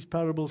these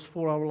parables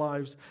for our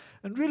lives?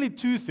 And really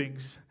two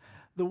things.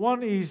 The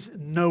one is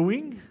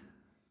knowing,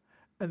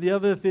 and the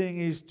other thing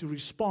is to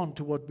respond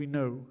to what we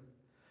know.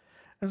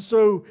 And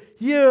so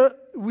here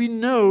we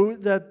know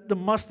that the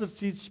mustard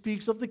seed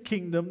speaks of the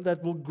kingdom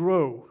that will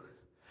grow.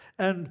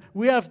 And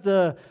we have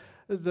the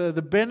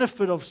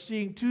benefit of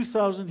seeing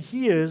 2,000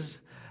 years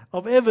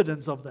of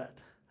evidence of that.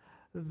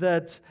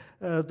 That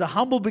the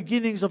humble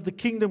beginnings of the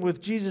kingdom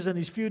with Jesus and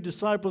his few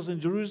disciples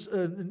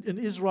in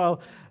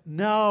Israel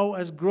now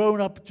has grown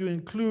up to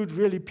include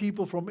really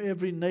people from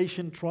every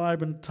nation,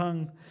 tribe, and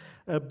tongue,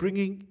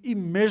 bringing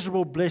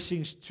immeasurable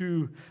blessings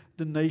to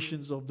the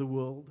nations of the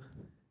world.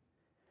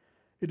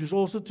 It is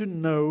also to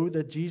know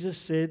that Jesus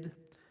said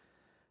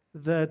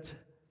that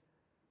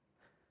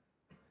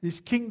this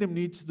kingdom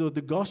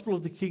the gospel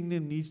of the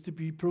kingdom needs to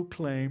be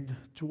proclaimed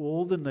to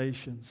all the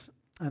nations,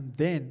 and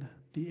then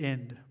the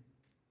end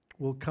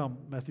will come,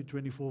 Matthew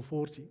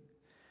 24:40.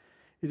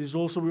 We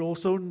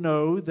also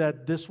know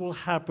that this will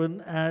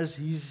happen as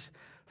his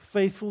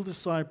faithful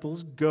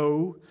disciples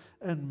go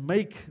and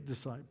make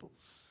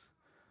disciples,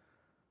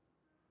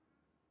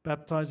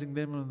 baptizing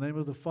them in the name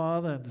of the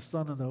Father and the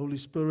Son and the Holy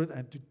Spirit,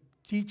 and to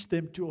teach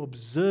them to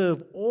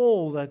observe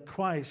all that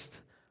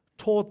Christ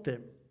taught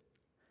them,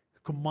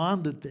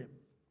 commanded them.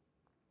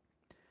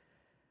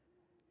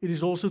 It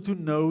is also to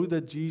know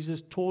that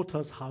Jesus taught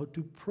us how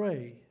to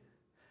pray.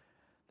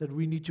 That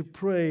we need to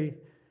pray,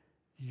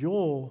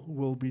 your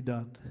will be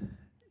done,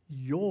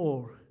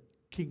 your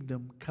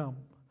kingdom come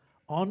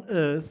on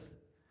earth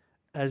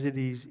as it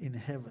is in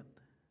heaven.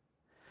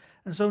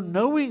 And so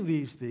knowing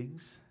these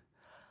things,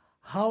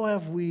 how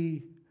have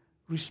we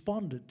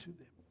responded to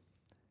them?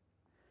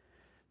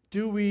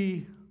 Do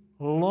we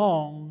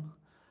long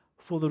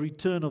for the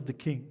return of the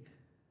King?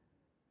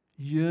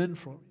 Yearn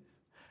for it?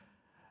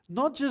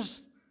 Not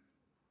just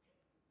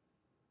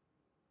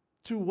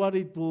to what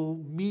it will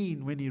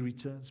mean when he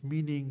returns,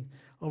 meaning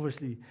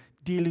obviously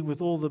dealing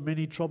with all the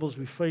many troubles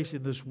we face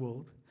in this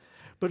world,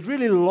 but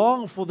really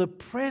long for the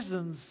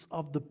presence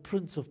of the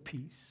Prince of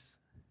Peace.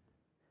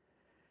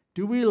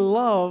 Do we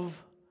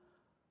love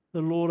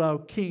the Lord our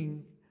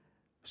King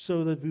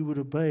so that we would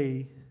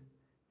obey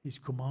his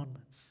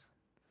commandments?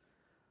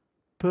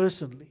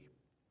 Personally,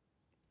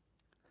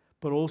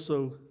 but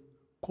also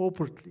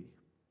corporately.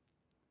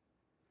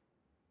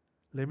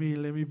 Let me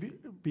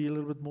be a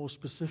little bit more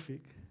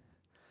specific.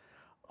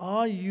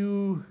 Are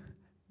you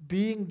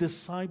being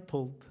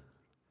discipled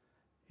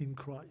in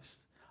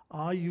Christ?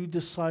 Are you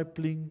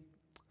discipling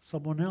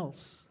someone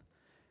else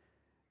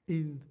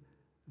in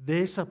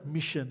their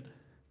submission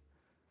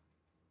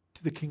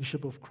to the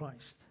kingship of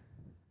Christ?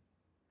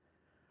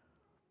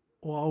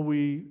 Or are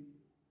we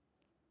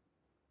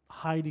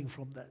hiding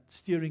from that,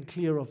 steering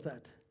clear of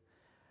that?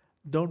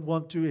 Don't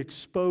want to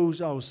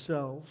expose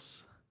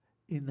ourselves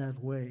in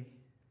that way.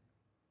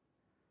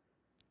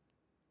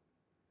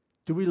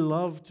 Do we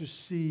love to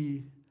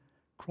see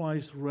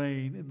Christ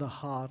reign in the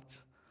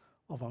heart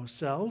of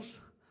ourselves,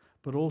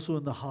 but also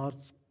in the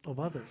hearts of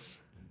others?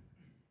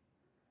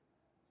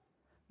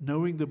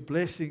 Knowing the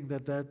blessing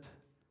that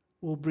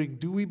will bring.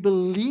 Do we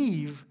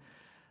believe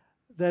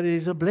that it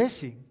is a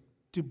blessing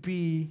to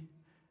be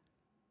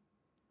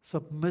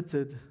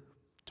submitted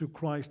to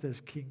Christ as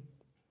King?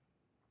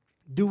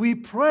 Do we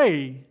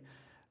pray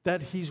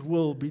that his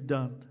will be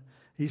done,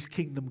 his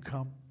kingdom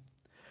come?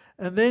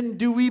 And then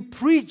do we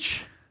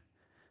preach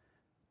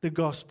the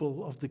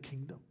gospel of the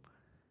kingdom?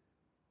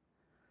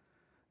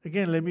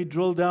 Again, let me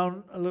drill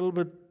down a little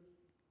bit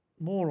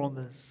more on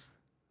this.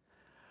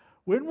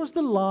 When was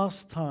the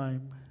last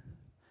time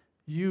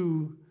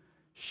you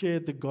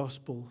shared the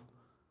gospel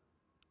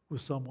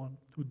with someone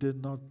who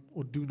did not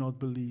or do not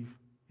believe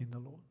in the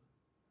Lord?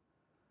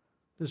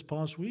 This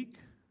past week?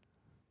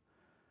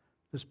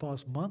 This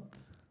past month?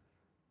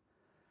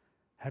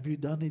 Have you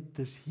done it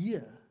this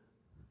year?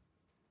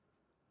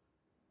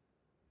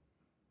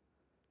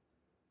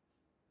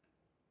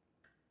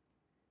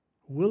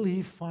 Will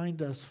He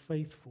find us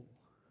faithful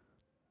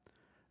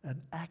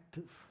and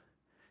active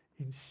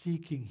in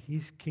seeking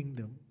His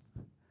kingdom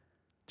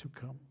to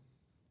come?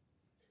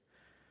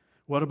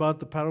 What about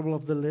the parable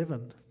of the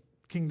leaven?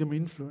 Kingdom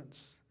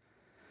influence.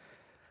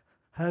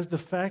 Has the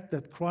fact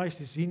that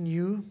Christ is in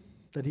you,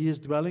 that He is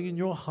dwelling in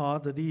your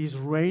heart, that He is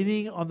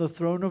reigning on the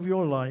throne of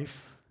your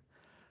life,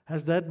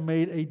 has that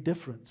made a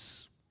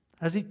difference?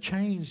 Has He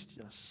changed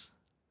us?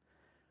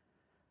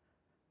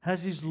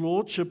 Has His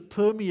Lordship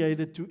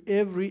permeated to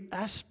every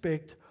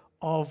aspect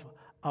of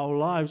our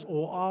lives,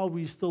 or are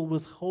we still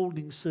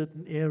withholding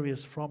certain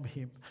areas from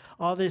Him?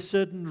 Are there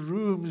certain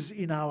rooms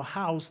in our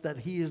house that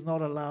He is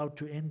not allowed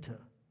to enter?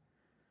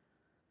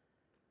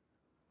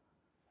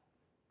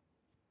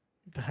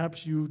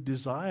 Perhaps you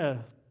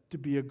desire to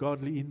be a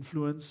godly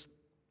influence.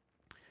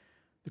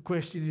 The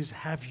question is,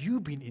 have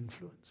you been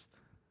influenced?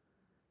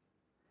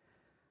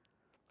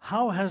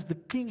 How has the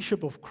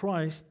kingship of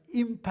Christ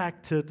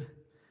impacted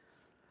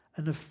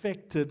and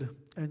affected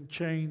and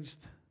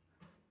changed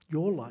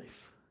your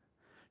life,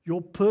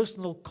 your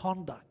personal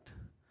conduct,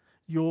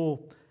 your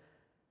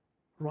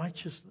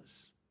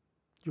righteousness,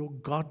 your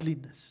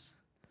godliness,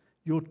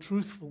 your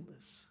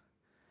truthfulness,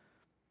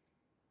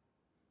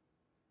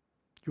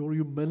 your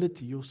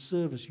humility, your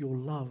service, your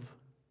love?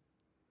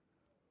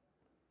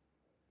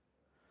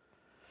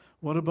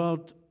 What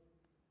about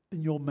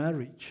in your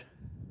marriage?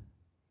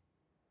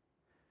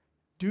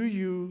 Do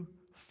you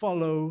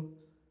follow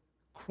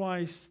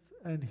Christ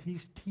and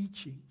His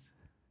teachings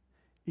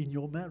in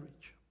your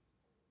marriage?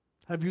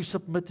 Have you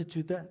submitted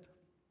to that?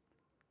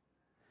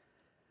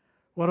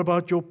 What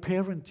about your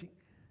parenting?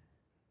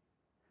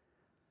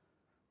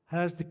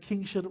 Has the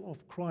kingship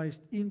of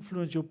Christ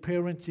influenced your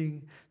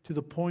parenting to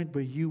the point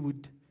where you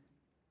would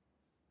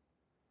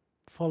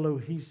follow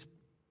His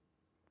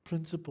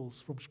principles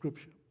from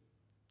Scripture?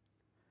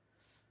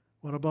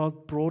 What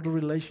about broader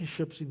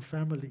relationships in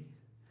family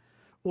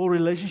or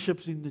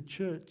relationships in the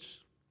church?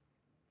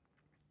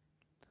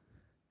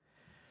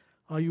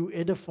 Are you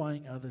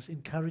edifying others,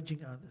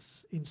 encouraging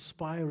others,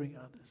 inspiring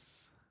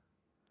others,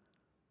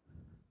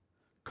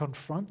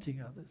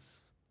 confronting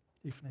others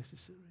if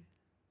necessary?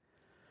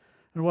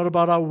 And what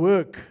about our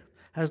work?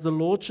 Has the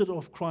Lordship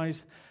of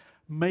Christ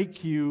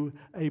make you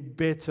a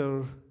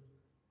better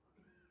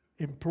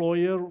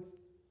employer,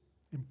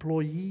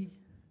 employee?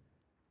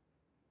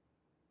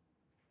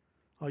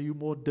 Are you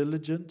more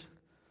diligent?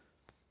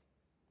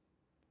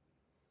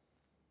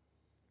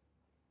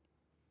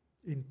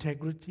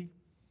 Integrity?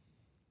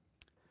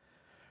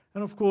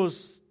 And of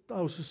course,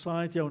 our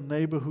society, our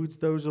neighborhoods,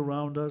 those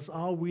around us,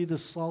 are we the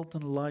salt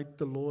and light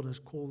the Lord has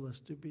called us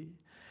to be?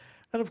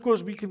 And of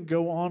course, we can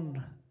go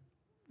on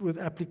with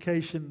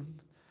application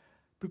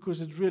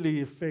because it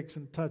really affects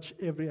and touches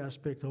every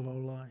aspect of our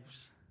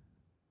lives.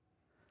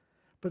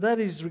 But that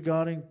is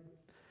regarding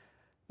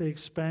the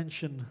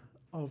expansion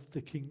of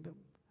the kingdom.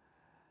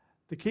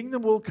 The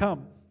kingdom will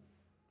come,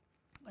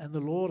 and the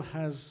Lord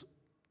has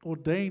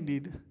ordained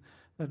it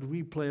that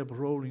we play a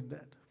role in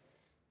that,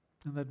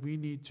 and that we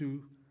need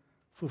to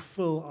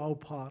fulfill our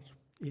part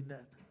in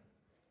that.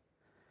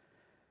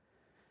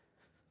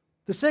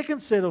 The second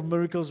set of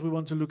miracles we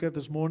want to look at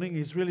this morning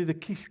is really the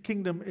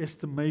kingdom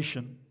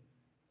estimation.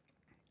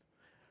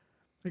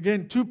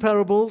 Again, two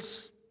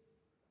parables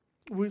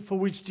for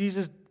which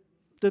Jesus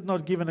did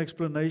not give an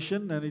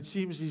explanation, and it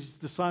seems His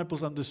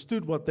disciples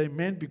understood what they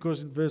meant,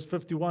 because in verse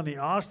 51 He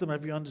asked them,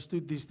 "Have you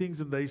understood these things?"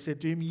 And they said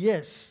to Him,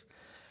 "Yes."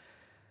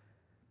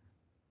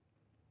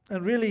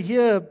 And really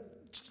here,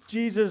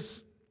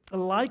 Jesus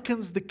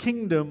likens the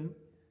kingdom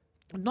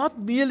not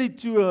merely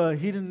to a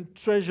hidden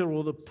treasure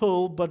or the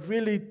pearl, but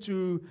really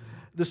to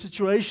the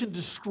situation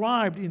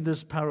described in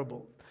this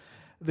parable.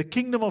 The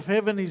kingdom of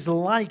heaven is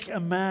like a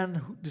man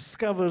who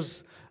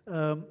discovers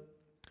an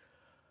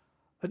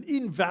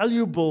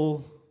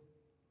invaluable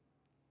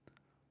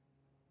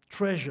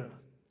treasure,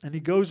 and he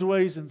goes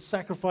away and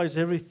sacrifices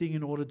everything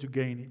in order to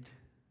gain it.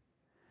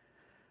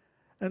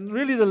 And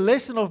really the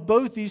lesson of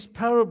both these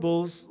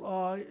parables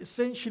are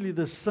essentially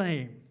the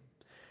same,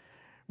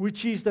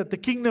 which is that the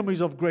kingdom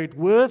is of great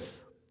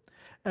worth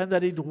and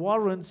that it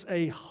warrants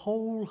a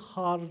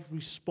wholehearted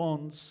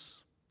response,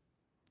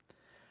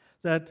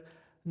 that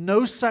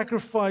no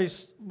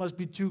sacrifice must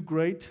be too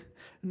great,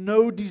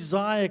 no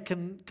desire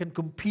can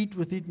compete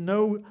with it,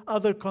 no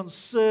other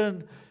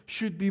concern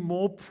should be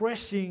more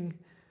pressing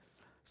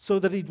so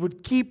that it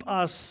would keep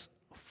us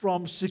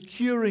from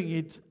securing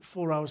it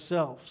for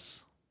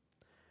ourselves.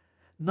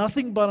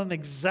 Nothing but an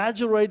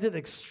exaggerated,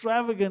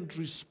 extravagant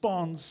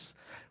response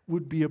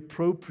would be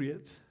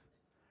appropriate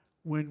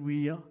when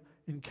we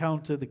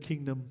encounter the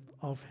kingdom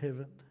of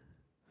heaven.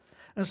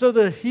 And so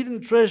the hidden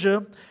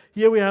treasure,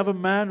 here we have a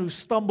man who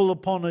stumbled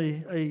upon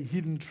a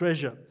hidden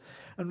treasure.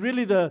 And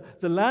really the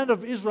land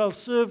of Israel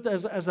served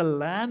as a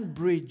land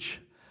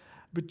bridge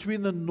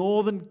between the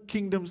northern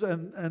kingdoms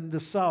and the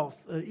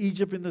south.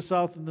 Egypt in the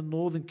south and the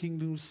northern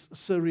kingdoms,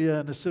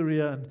 Syria and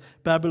Assyria and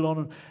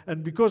Babylon.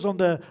 And because on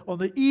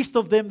the east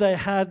of them they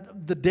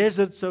had the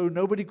desert, so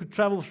nobody could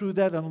travel through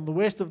that. And on the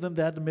west of them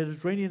they had the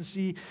Mediterranean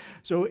Sea.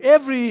 So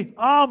every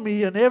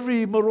army and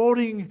every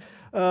marauding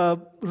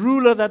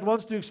ruler that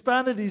wants to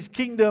expand his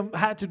kingdom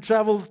had to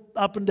travel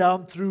up and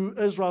down through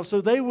Israel.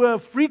 So they were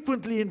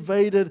frequently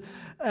invaded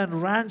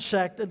and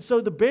ransacked. And so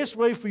the best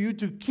way for you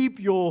to keep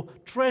your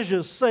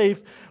treasure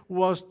safe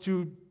was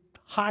to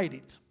hide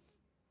it,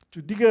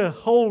 to dig a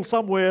hole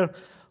somewhere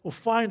or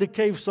find a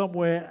cave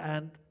somewhere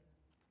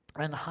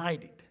and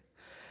hide it.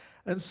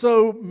 And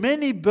so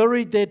many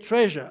buried their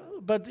treasure,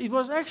 but it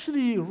was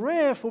actually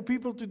rare for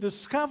people to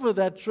discover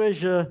that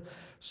treasure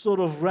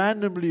sort of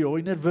randomly or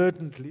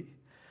inadvertently.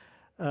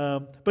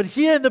 But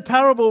here in the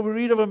parable, we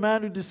read of a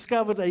man who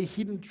discovered a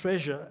hidden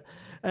treasure.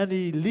 And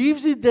he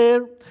leaves it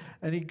there,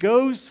 and he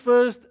goes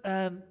first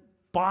and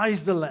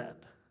buys the land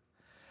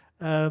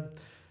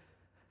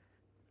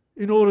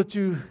in order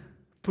to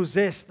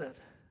possess that.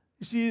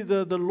 You see,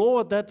 the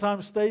law at that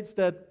time states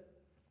that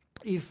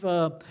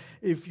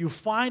if you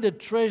find a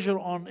treasure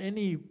on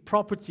any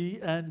property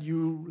and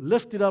you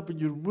lift it up and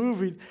you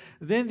remove it,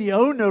 then the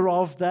owner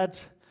of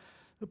that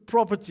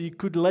property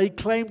could lay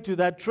claim to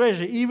that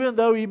treasure, even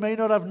though he may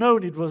not have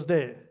known it was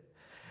there.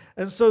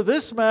 And so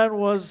this man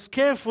was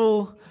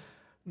careful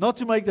not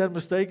to make that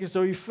mistake, and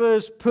so he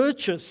first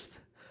purchased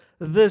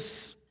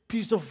this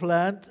piece of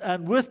land,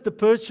 and with the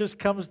purchase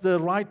comes the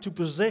right to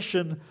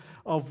possession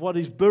of what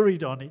is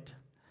buried on it.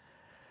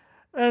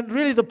 And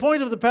really the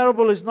point of the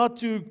parable is not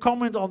to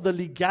comment on the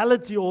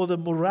legality or the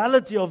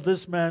morality of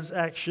this man's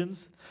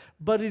actions,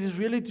 but it is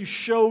really to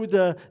show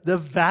the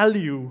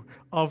value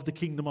of the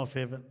kingdom of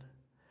heaven.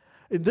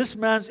 In this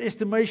man's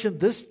estimation,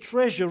 this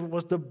treasure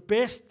was the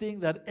best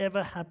thing that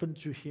ever happened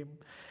to him.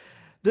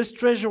 This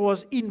treasure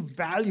was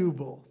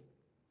invaluable.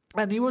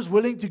 And he was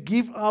willing to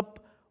give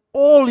up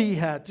all he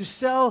had, to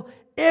sell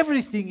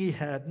everything he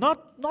had.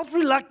 Not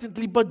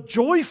reluctantly, but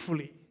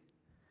joyfully.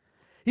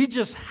 He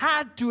just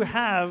had to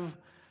have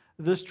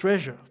this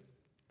treasure.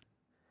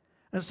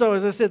 And so,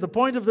 as I said, the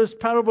point of this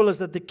parable is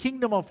that the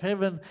kingdom of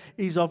heaven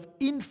is of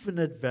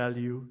infinite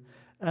value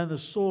and the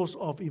source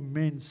of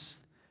immense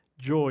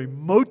joy,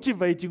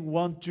 motivating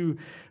one to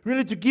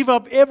really to give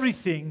up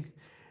everything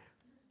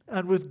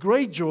and with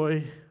great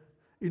joy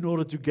in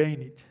order to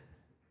gain it.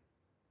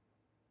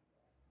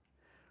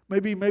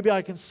 Maybe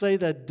I can say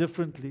that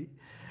differently.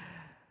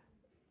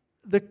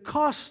 The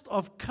cost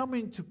of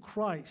coming to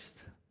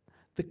Christ,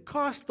 the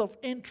cost of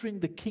entering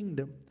the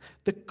kingdom,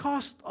 the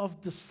cost of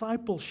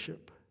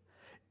discipleship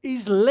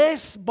is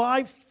less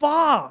by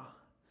far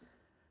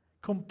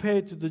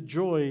compared to the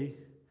joy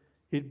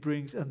it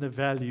brings and the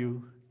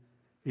value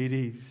it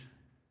is.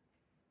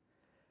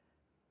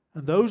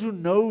 And those who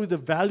know the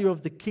value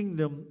of the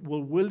kingdom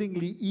will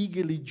willingly,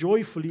 eagerly,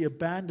 joyfully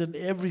abandon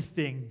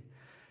everything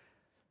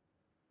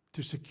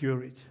to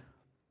secure it.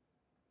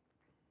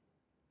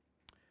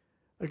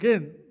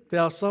 Again,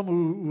 there are some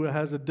who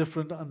has a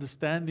different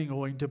understanding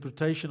or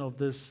interpretation of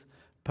this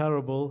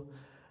parable.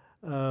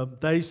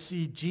 They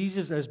see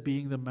Jesus as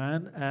being the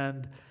man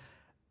and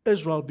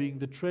Israel being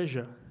the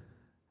treasure.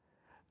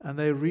 And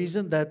they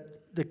reason that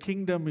the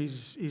kingdom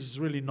is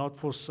really not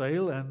for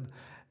sale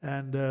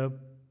and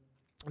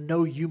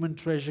no human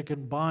treasure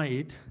can buy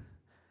it.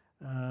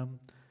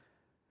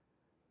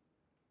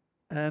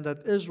 And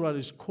that Israel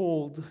is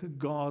called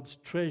God's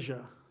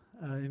treasure.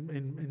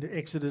 In the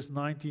Exodus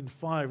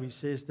 19:5, he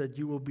says that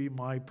you will be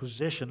my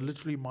possession,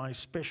 literally my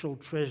special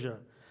treasure.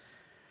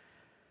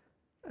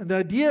 And the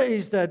idea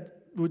is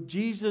that when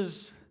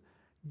Jesus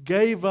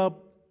gave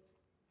up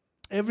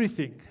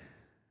everything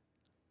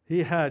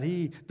he had,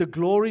 the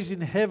glories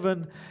in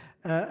heaven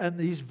and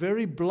his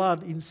very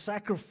blood in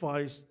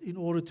sacrifice in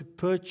order to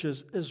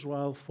purchase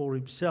Israel for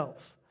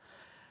himself.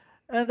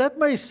 And that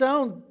may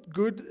sound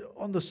good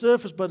on the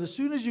surface, but as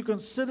soon as you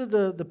consider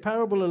the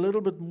parable a little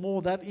bit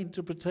more, that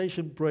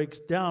interpretation breaks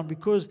down,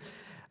 because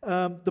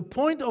the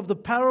point of the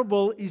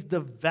parable is the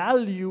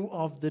value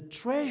of the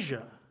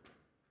treasure.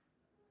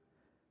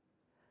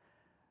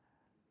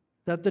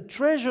 That the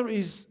treasure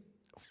is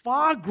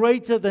far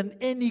greater than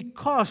any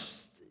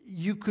cost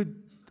you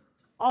could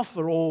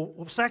offer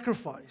or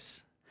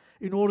sacrifice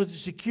in order to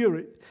secure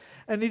it.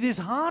 And it is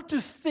hard to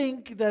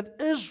think that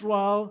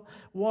Israel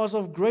was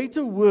of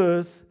greater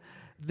worth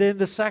than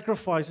the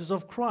sacrifices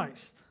of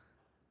Christ.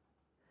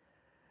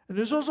 And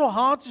it's also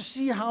hard to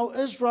see how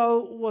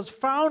Israel was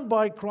found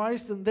by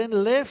Christ and then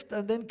left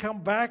and then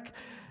come back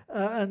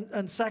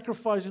and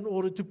sacrifice in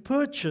order to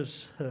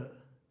purchase her.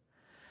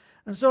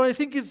 And so I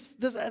think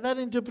that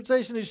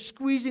interpretation is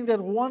squeezing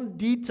that one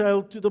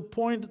detail to the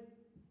point,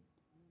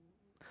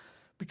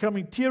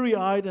 becoming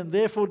teary-eyed, and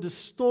therefore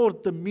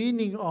distort the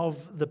meaning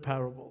of the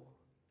parable.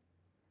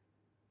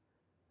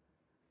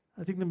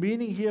 I think the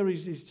meaning here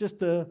is just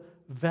the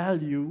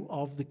value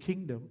of the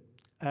kingdom,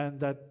 and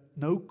that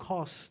no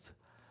cost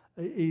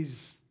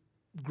is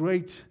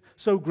great,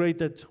 so great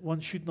that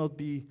one should not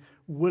be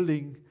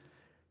willing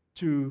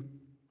to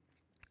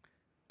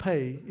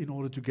pay in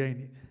order to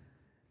gain it.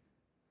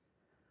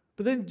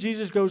 But then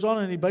Jesus goes on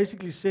and he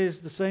basically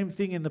says the same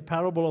thing in the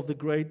parable of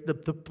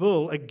the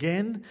pearl.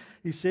 Again,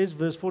 he says,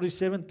 verse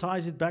 47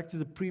 ties it back to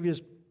the previous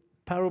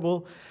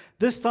parable.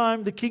 This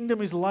time the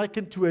kingdom is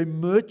likened to a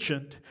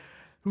merchant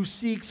who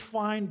seeks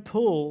fine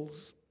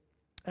pearls.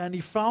 And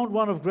he found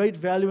one of great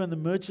value, and the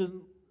merchant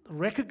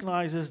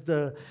recognizes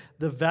the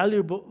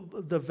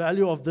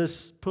value of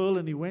this pearl,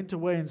 and he went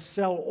away and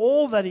sell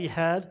all that he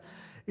had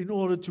in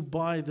order to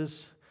buy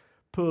this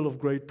pearl of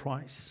great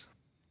price.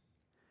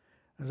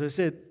 As I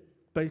said,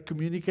 they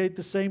communicate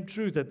the same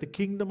truth, that the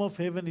kingdom of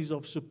heaven is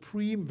of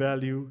supreme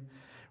value,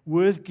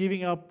 worth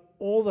giving up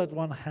all that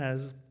one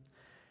has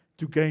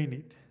to gain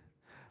it.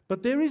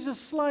 But there is a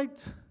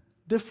slight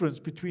difference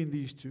between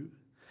these two.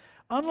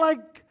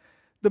 Unlike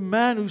the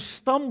man who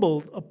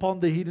stumbled upon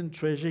the hidden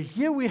treasure,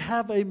 here we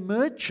have a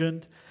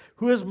merchant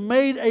who has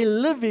made a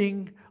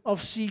living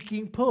of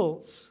seeking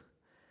pearls.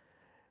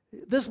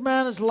 This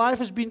man's life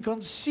has been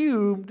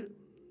consumed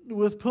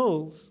with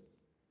pearls.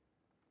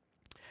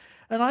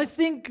 And I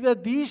think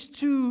that these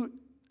two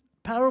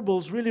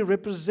parables really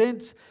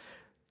represent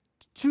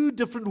two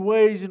different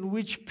ways in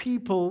which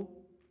people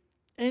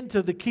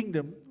enter the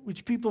kingdom,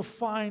 which people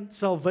find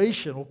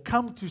salvation or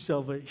come to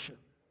salvation.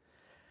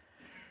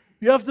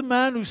 You have the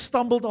man who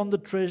stumbled on the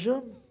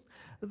treasure.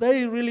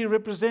 They really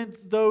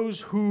represent those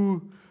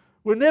who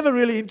were never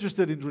really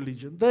interested in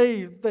religion.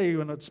 They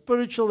were not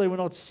spiritual. They were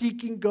not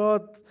seeking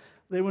God.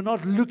 They were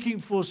not looking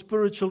for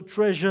spiritual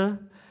treasure.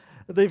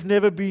 They've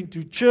never been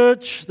to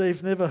church.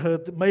 They've never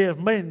heard,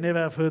 may never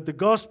have heard the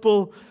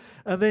gospel.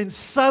 And then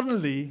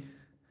suddenly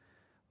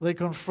they're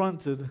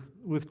confronted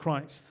with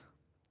Christ,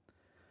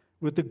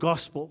 with the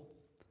gospel.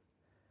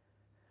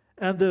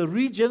 And the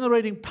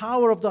regenerating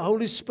power of the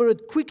Holy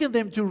Spirit quickened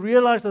them to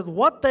realize that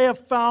what they have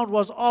found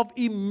was of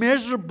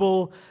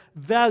immeasurable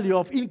value,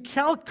 of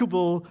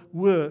incalculable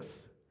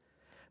worth.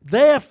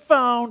 They have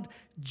found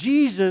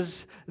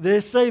Jesus, their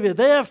Savior.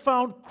 They have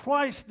found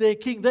Christ, their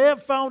King. They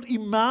have found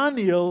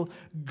Emmanuel,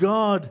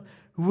 God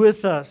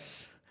with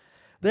us.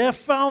 They have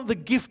found the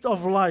gift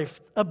of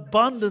life,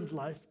 abundant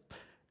life,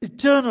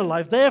 eternal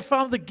life. They have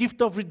found the gift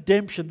of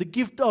redemption, the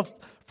gift of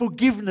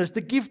forgiveness,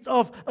 the gift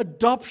of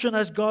adoption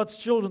as God's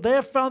children. They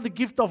have found the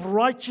gift of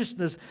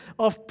righteousness,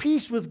 of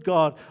peace with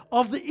God,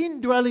 of the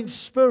indwelling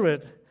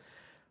Spirit,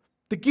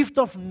 the gift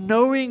of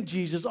knowing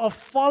Jesus, of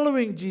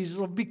following Jesus,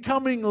 of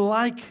becoming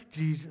like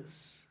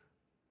Jesus.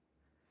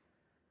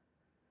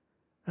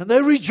 And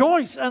they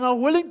rejoice and are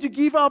willing to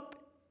give up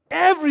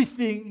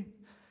everything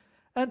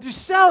and to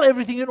sell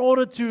everything in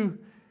order to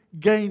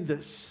gain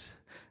this.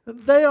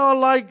 They are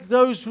like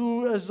those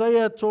who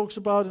Isaiah talks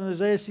about in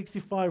Isaiah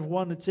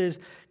 65:1. It says,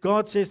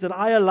 God says that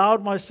I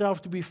allowed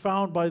myself to be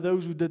found by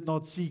those who did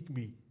not seek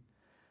me.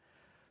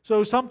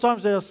 So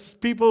sometimes there's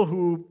people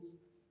who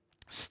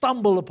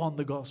stumble upon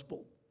the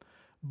gospel,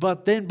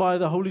 but then by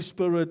the Holy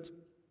Spirit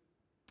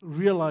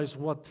realize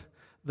what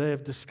they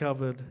have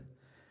discovered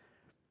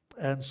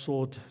and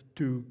sought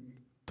to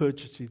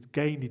purchase it,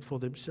 gain it for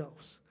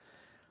themselves.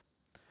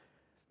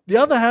 On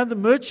the other hand, the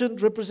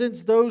merchant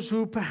represents those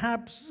who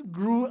perhaps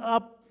grew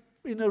up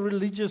in a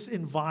religious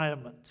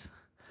environment.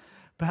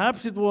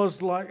 Perhaps it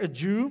was like a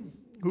Jew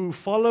who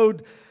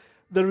followed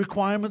the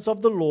requirements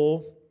of the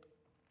law,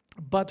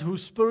 but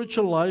whose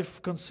spiritual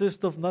life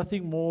consists of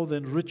nothing more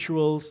than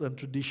rituals and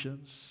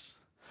traditions.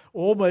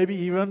 Or maybe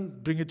even,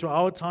 bring it to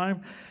our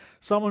time,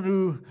 someone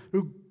who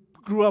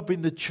grew up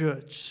in the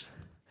church,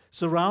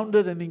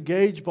 surrounded and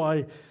engaged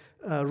by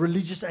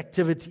religious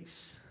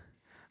activities.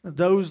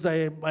 Those,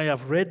 they may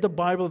have read the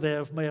Bible,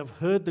 may have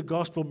heard the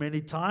gospel many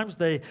times,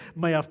 they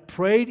may have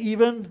prayed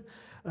even,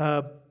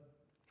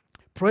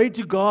 prayed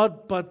to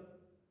God, but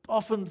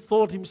often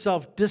thought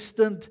himself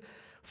distant,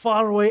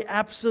 far away,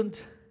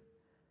 absent.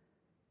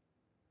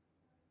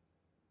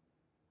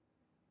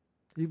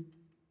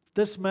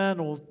 This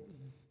man, or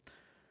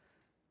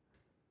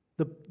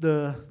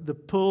the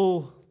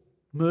pearl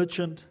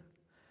merchant,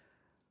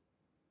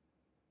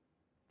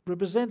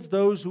 represents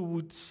those who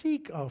would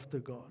seek after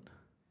God.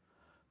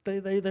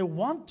 They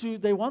want to,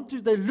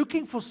 they're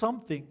looking for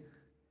something.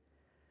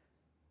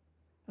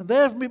 And they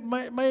have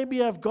maybe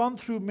have gone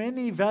through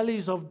many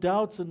valleys of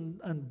doubts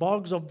and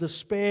bogs of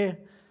despair,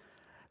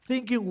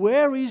 thinking,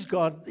 where is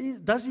God?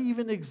 Does he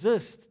even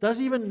exist? Does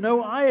he even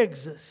know I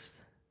exist?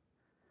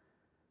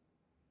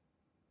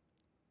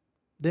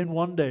 Then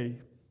one day,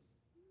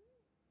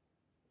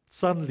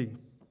 suddenly,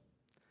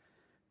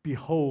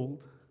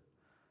 behold,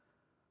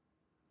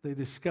 they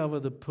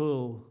discover the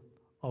pearl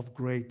of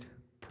great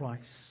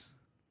price.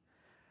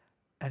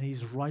 And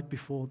he's right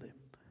before them.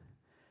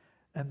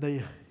 And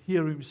they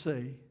hear him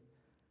say,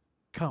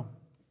 come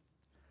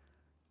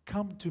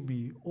to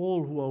me,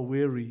 all who are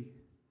weary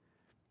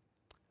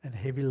and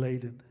heavy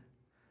laden,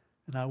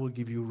 and I will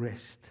give you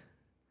rest.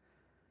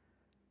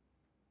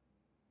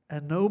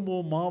 and no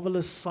more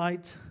marvelous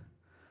sight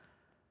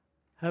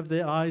have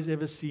their eyes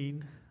ever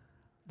seen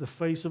the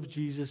face of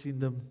Jesus in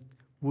the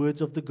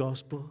words of the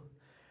gospel.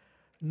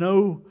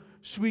 No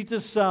sweeter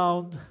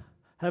sound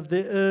have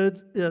their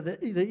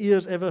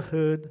ears ever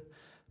heard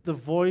the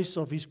voice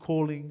of his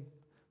calling,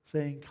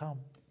 saying, "Come."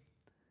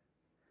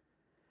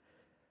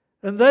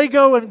 And they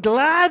go and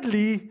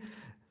gladly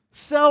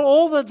sell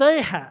all that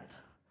they had,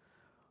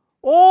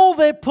 all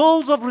their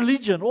pearls of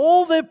religion,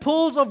 all their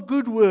pearls of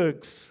good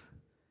works,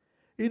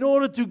 in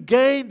order to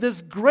gain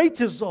this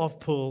greatest of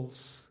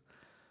pearls,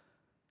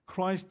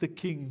 Christ the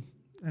King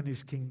and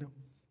his kingdom.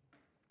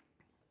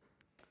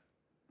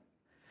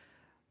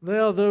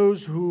 There are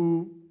those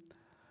who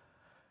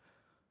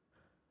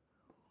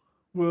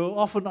were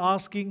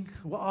asking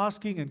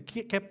and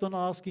kept on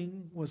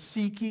asking, was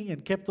seeking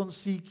and kept on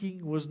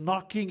seeking, was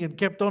knocking and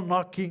kept on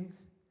knocking.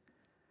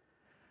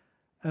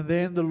 And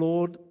then the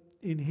Lord,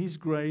 in his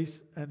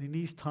grace and in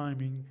his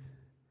timing,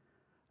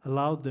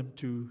 allowed them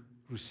to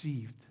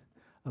receive,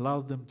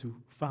 allowed them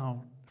to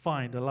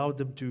find, allowed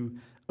them to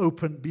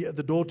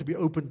the door to be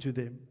open to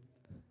them.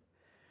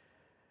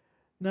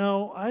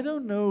 Now, I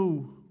don't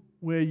know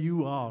where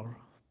you are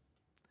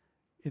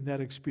in that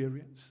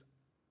experience,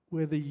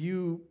 whether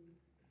you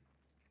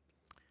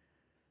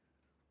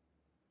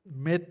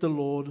met the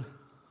Lord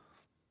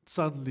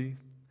suddenly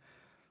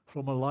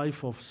from a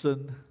life of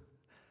sin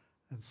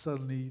and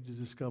suddenly you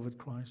discovered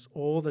Christ,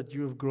 or that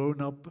you have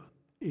grown up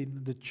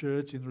in the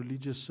church, in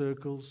religious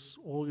circles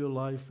all your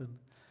life,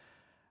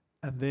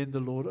 and then the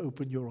Lord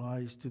opened your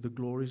eyes to the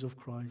glories of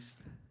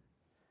Christ.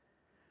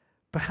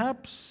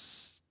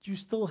 Perhaps you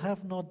still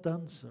have not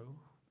done so.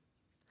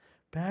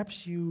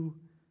 Perhaps you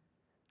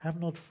have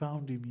not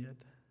found him yet.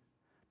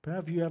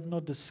 Perhaps you have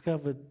not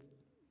discovered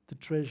the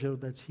treasure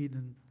that's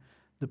hidden,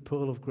 the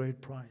pearl of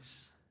great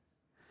price.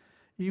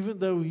 Even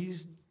though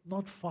he's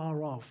not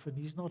far off and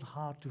he's not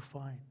hard to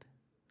find.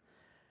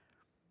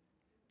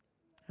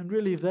 And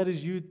really, if that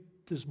is you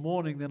this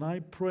morning, then I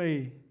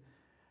pray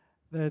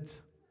that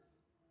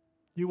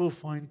you will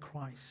find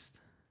Christ.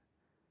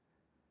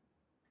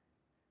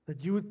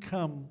 That you would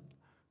come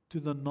to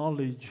the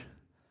knowledge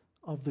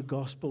of the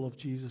gospel of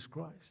Jesus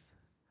Christ.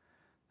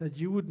 That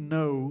you would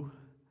know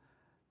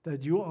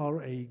that you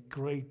are a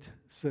great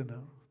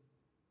sinner,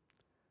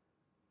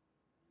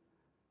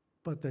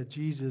 but that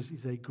Jesus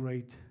is a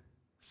great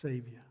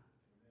Savior.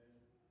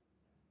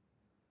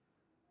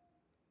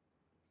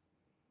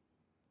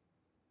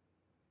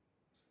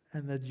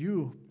 And that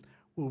you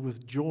will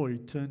with joy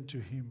turn to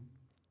him,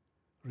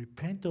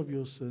 repent of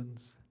your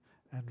sins,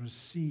 and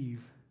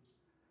receive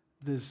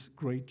this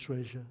great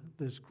treasure,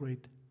 this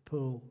great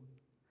pearl.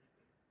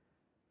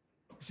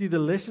 See, the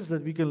lessons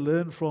that we can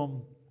learn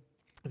from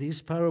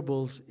these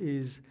parables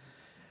is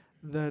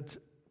that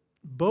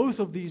both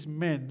of these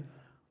men,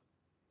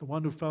 the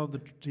one who found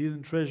the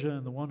hidden treasure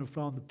and the one who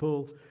found the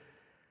pearl,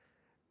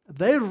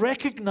 they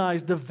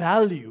recognized the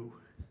value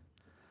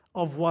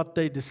of what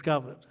they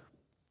discovered.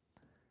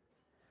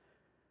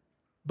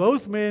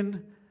 Both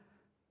men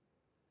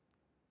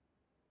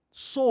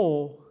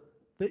saw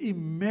the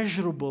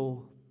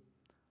immeasurable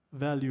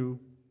value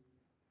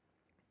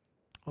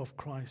of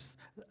Christ,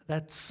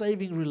 that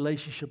saving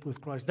relationship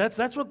with Christ.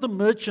 That's what the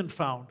merchant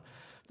found.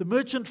 The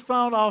merchant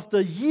found, after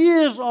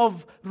years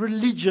of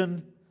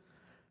religion,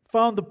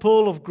 found the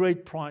pearl of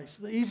great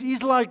price.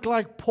 He's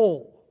like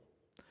Paul.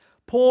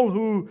 Paul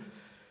who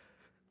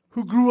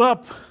grew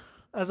up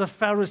as a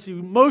Pharisee,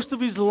 who most of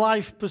his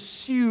life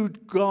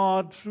pursued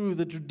God through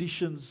the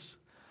traditions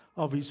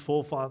of his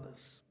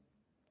forefathers.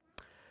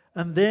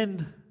 And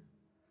then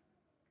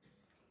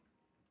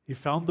he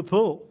found the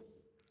pearl.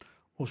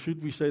 Or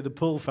should we say the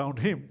pearl found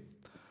him?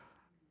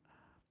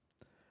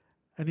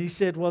 And he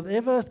said,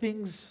 whatever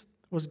things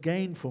was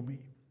gained for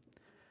me,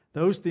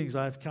 those things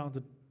I have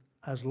counted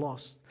as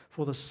lost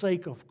for the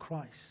sake of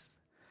Christ.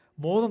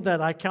 More than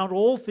that, I count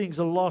all things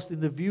as lost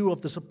in the view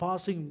of the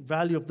surpassing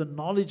value of the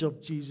knowledge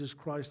of Jesus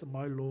Christ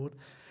my Lord,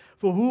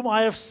 for whom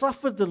I have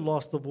suffered the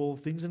loss of all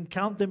things, and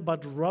count them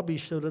but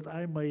rubbish, so that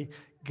I may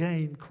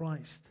gain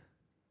Christ,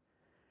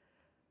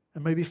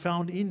 and may be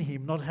found in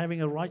him, not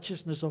having a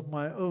righteousness of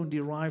my own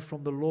derived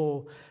from the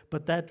law,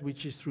 but that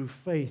which is through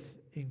faith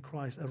in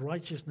Christ, a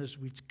righteousness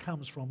which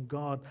comes from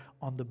God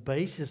on the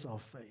basis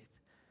of faith,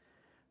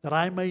 that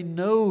I may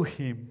know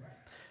him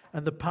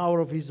and the power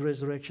of his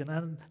resurrection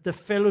and the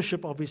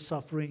fellowship of his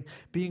suffering,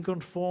 being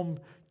conformed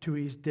to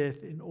his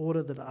death, in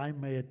order that I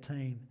may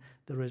attain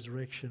the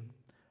resurrection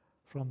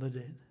from the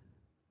dead.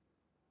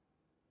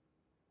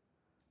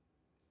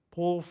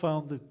 Paul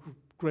found the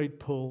great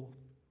pearl.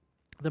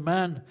 The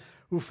man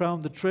who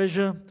found the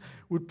treasure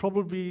would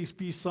probably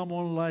be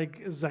someone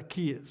like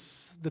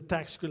Zacchaeus, the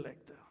tax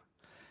collector.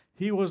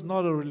 He was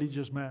not a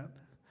religious man.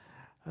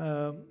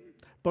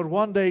 But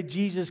one day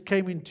Jesus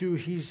came into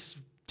his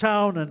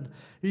town and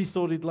he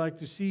thought he'd like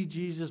to see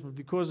Jesus, but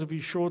because of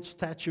his short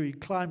stature, he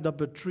climbed up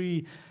a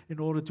tree in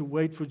order to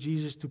wait for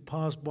Jesus to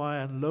pass by.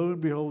 And lo and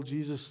behold,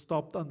 Jesus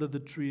stopped under the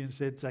tree and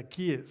said,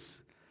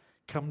 Zacchaeus,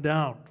 come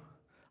down.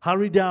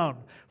 Hurry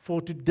down,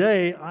 for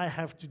today I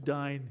have to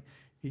dine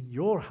in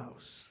your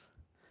house.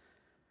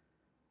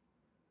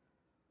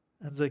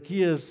 And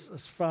Zacchaeus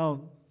has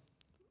found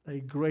a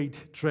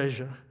great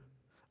treasure,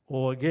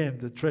 or again,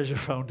 the treasure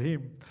found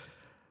him.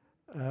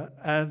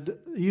 And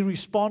he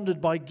responded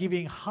by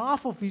giving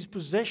half of his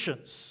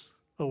possessions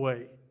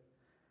away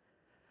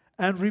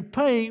and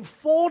repaying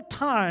 4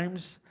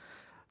 times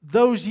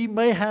those he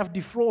may have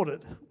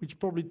defrauded, which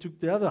probably took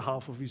the other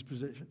half of his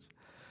possessions.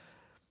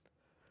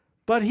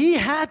 But he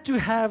had to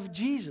have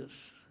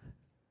Jesus.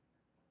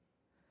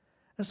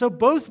 And so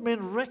both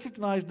men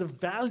recognized the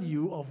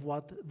value of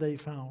what they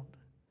found.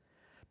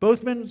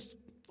 Both men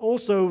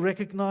also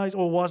recognized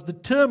or was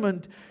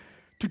determined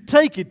to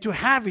take it, to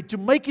have it, to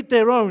make it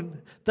their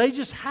own. They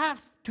just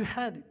have to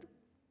have it.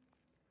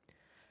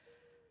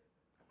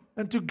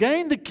 And to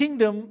gain the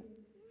kingdom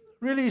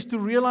really is to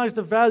realize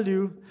the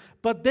value,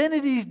 but then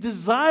it is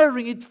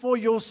desiring it for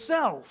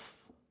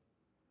yourself.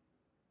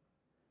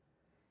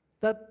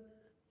 That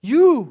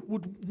you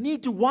would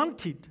need to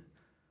want it,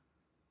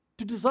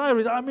 to desire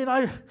it. I mean,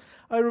 I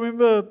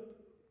remember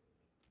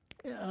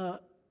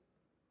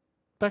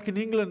back in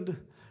England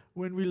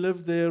when we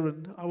lived there,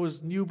 and I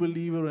was a new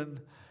believer, and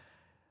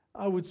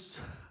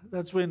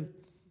that's when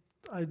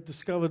I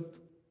discovered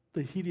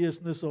the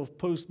hideousness of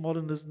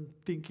postmodernism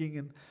thinking.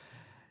 And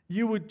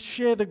you would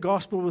share the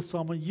gospel with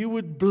someone, you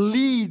would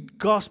bleed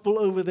gospel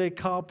over their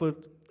carpet,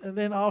 and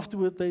then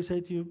afterward they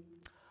say to you,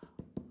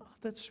 "Oh,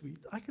 that's sweet.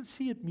 I can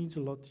see it means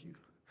a lot to you,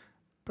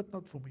 but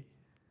not for me."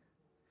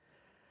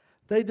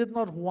 They did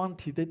not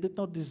want it. They did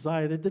not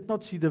desire it. They did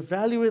not see the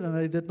value in it, and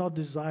they did not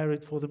desire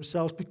it for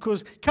themselves.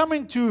 Because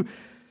coming to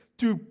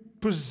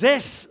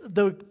possess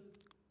the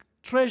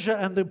treasure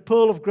and the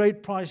pearl of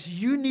great price,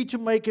 you need to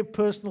make a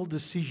personal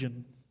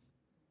decision.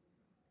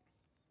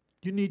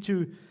 You need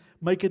to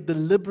make a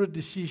deliberate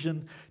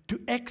decision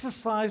to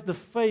exercise the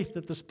faith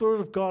that the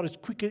Spirit of God is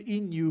quicker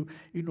in you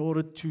in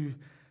order to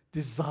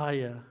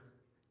desire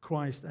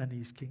Christ and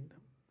His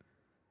kingdom.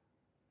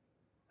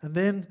 And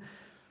then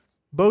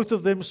both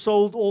of them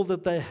sold all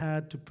that they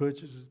had to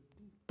purchase it.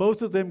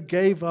 Both of them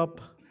gave up.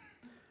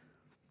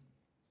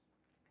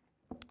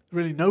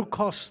 Really, no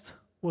cost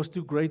was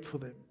too great for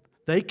them.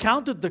 They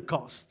counted the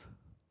cost.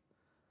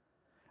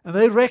 And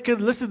they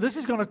reckoned, listen, this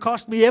is going to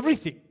cost me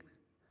everything.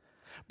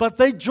 But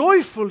they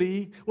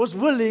joyfully was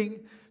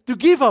willing to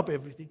give up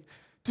everything,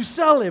 to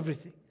sell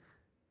everything,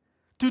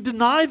 to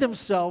deny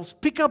themselves,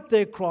 pick up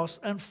their cross,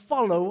 and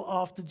follow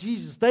after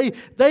Jesus.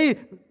 They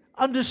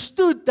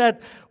understood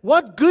that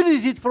what good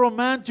is it for a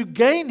man to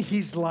gain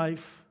his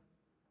life,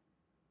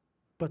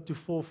 but to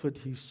forfeit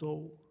his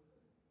soul?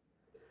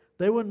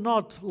 They were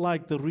not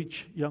like the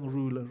rich young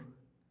ruler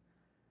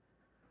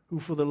who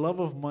for the love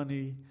of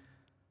money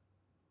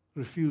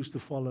refused to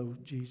follow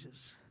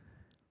Jesus.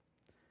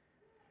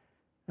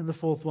 And the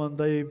fourth one,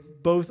 they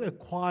both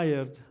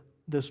acquired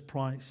this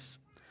prize,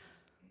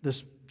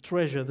 this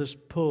treasure, this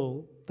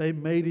pearl. They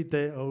made it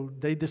their own.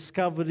 They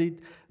discovered it.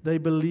 They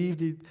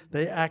believed it.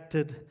 They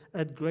acted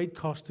at great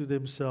cost to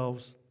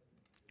themselves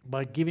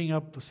by giving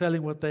up,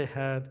 selling what they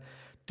had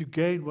to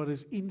gain what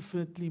is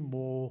infinitely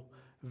more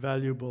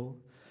valuable.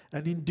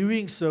 And in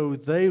doing so,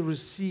 they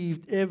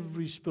received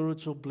every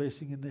spiritual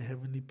blessing in the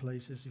heavenly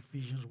places,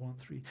 Ephesians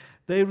 1:3.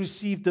 They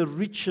received the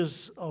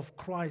riches of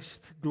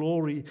Christ's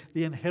glory,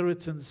 the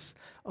inheritance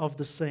of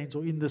the saints,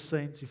 or in the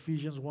saints,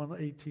 Ephesians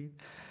 1:18.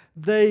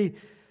 They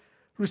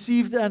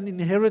received an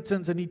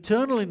inheritance, an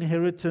eternal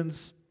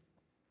inheritance,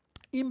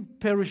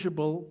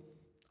 imperishable,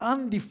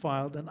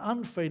 undefiled, and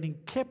unfading,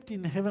 kept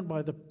in heaven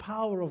by the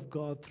power of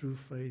God through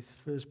faith,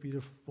 1 Peter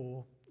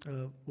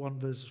 1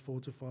 verses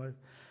 4-5.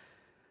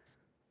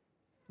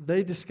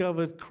 They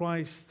discovered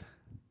Christ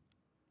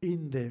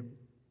in them,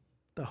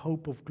 the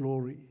hope of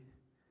glory.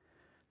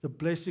 The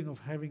blessing of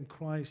having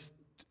Christ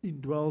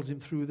indwells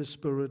him through the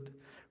Spirit,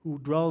 who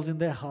dwells in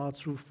their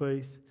hearts through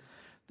faith.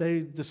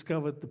 They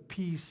discovered the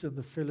peace and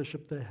the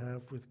fellowship they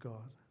have with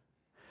God.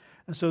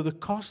 And so the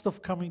cost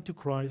of coming to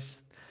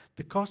Christ,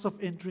 the cost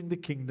of entering the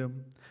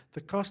kingdom,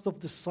 the cost of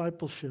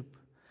discipleship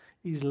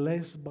is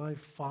less by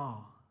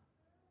far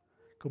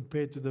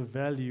compared to the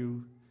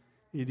value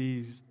it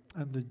is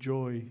and the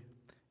joy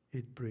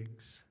it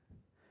brings.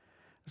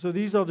 So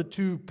these are the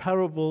two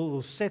parables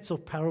or sets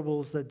of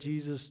parables that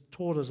Jesus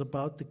taught us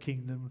about the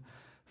kingdom.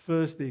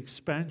 First, the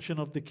expansion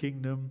of the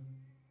kingdom,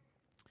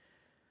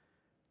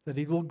 that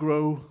it will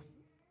grow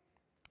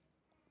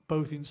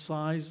both in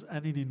size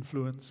and in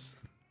influence.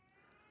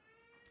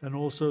 And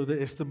also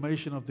the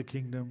estimation of the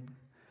kingdom,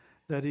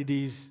 that it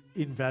is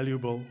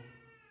invaluable,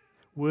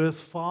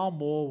 worth far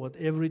more,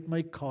 whatever it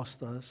may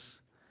cost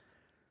us,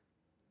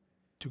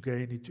 to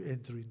gain it, to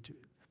enter into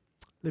it.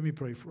 Let me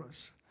pray for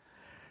us.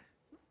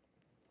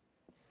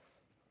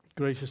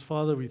 Gracious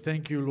Father, we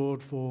thank you,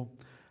 Lord, for,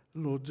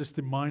 Lord, just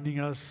reminding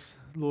us,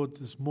 Lord,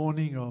 this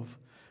morning of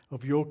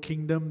your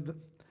kingdom,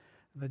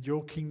 that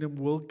your kingdom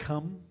will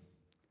come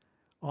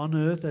on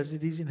earth as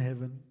it is in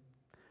heaven.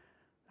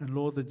 And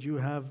Lord, that you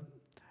have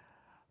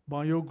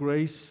by your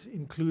grace,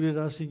 included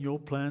us in your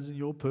plans and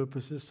your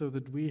purposes so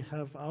that we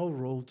have our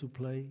role to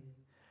play.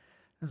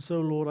 And so,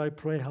 Lord, I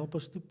pray, help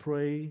us to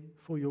pray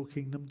for your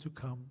kingdom to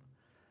come.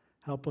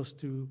 Help us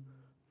to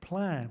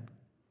plan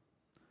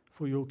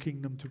for your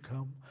kingdom to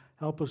come.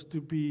 Help us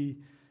to be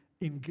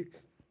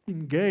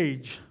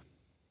engaged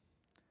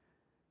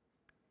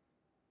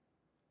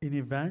in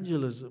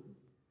evangelism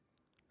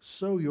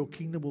so your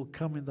kingdom will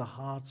come in the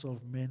hearts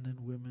of men and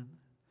women,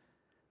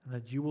 and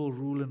that you will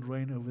rule and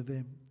reign over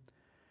them.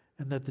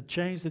 And that the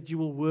change that you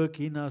will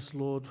work in us,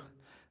 Lord,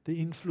 the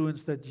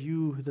influence that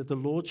the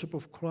Lordship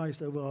of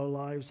Christ over our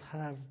lives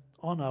have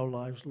on our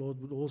lives,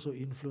 Lord, would also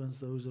influence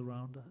those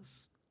around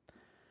us.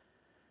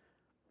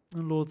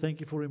 And Lord, thank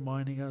you for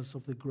reminding us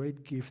of the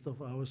great gift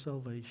of our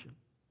salvation.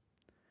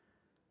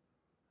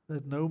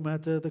 That no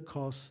matter the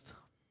cost,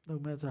 no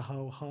matter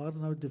how hard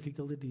and how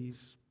difficult it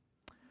is,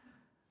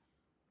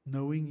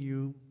 knowing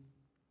you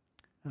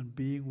and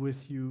being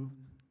with you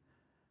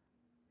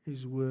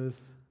is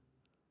worth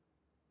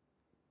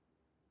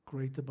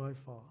greater by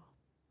far.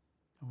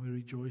 And we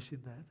rejoice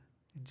in that.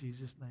 In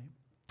Jesus' name,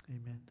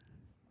 amen.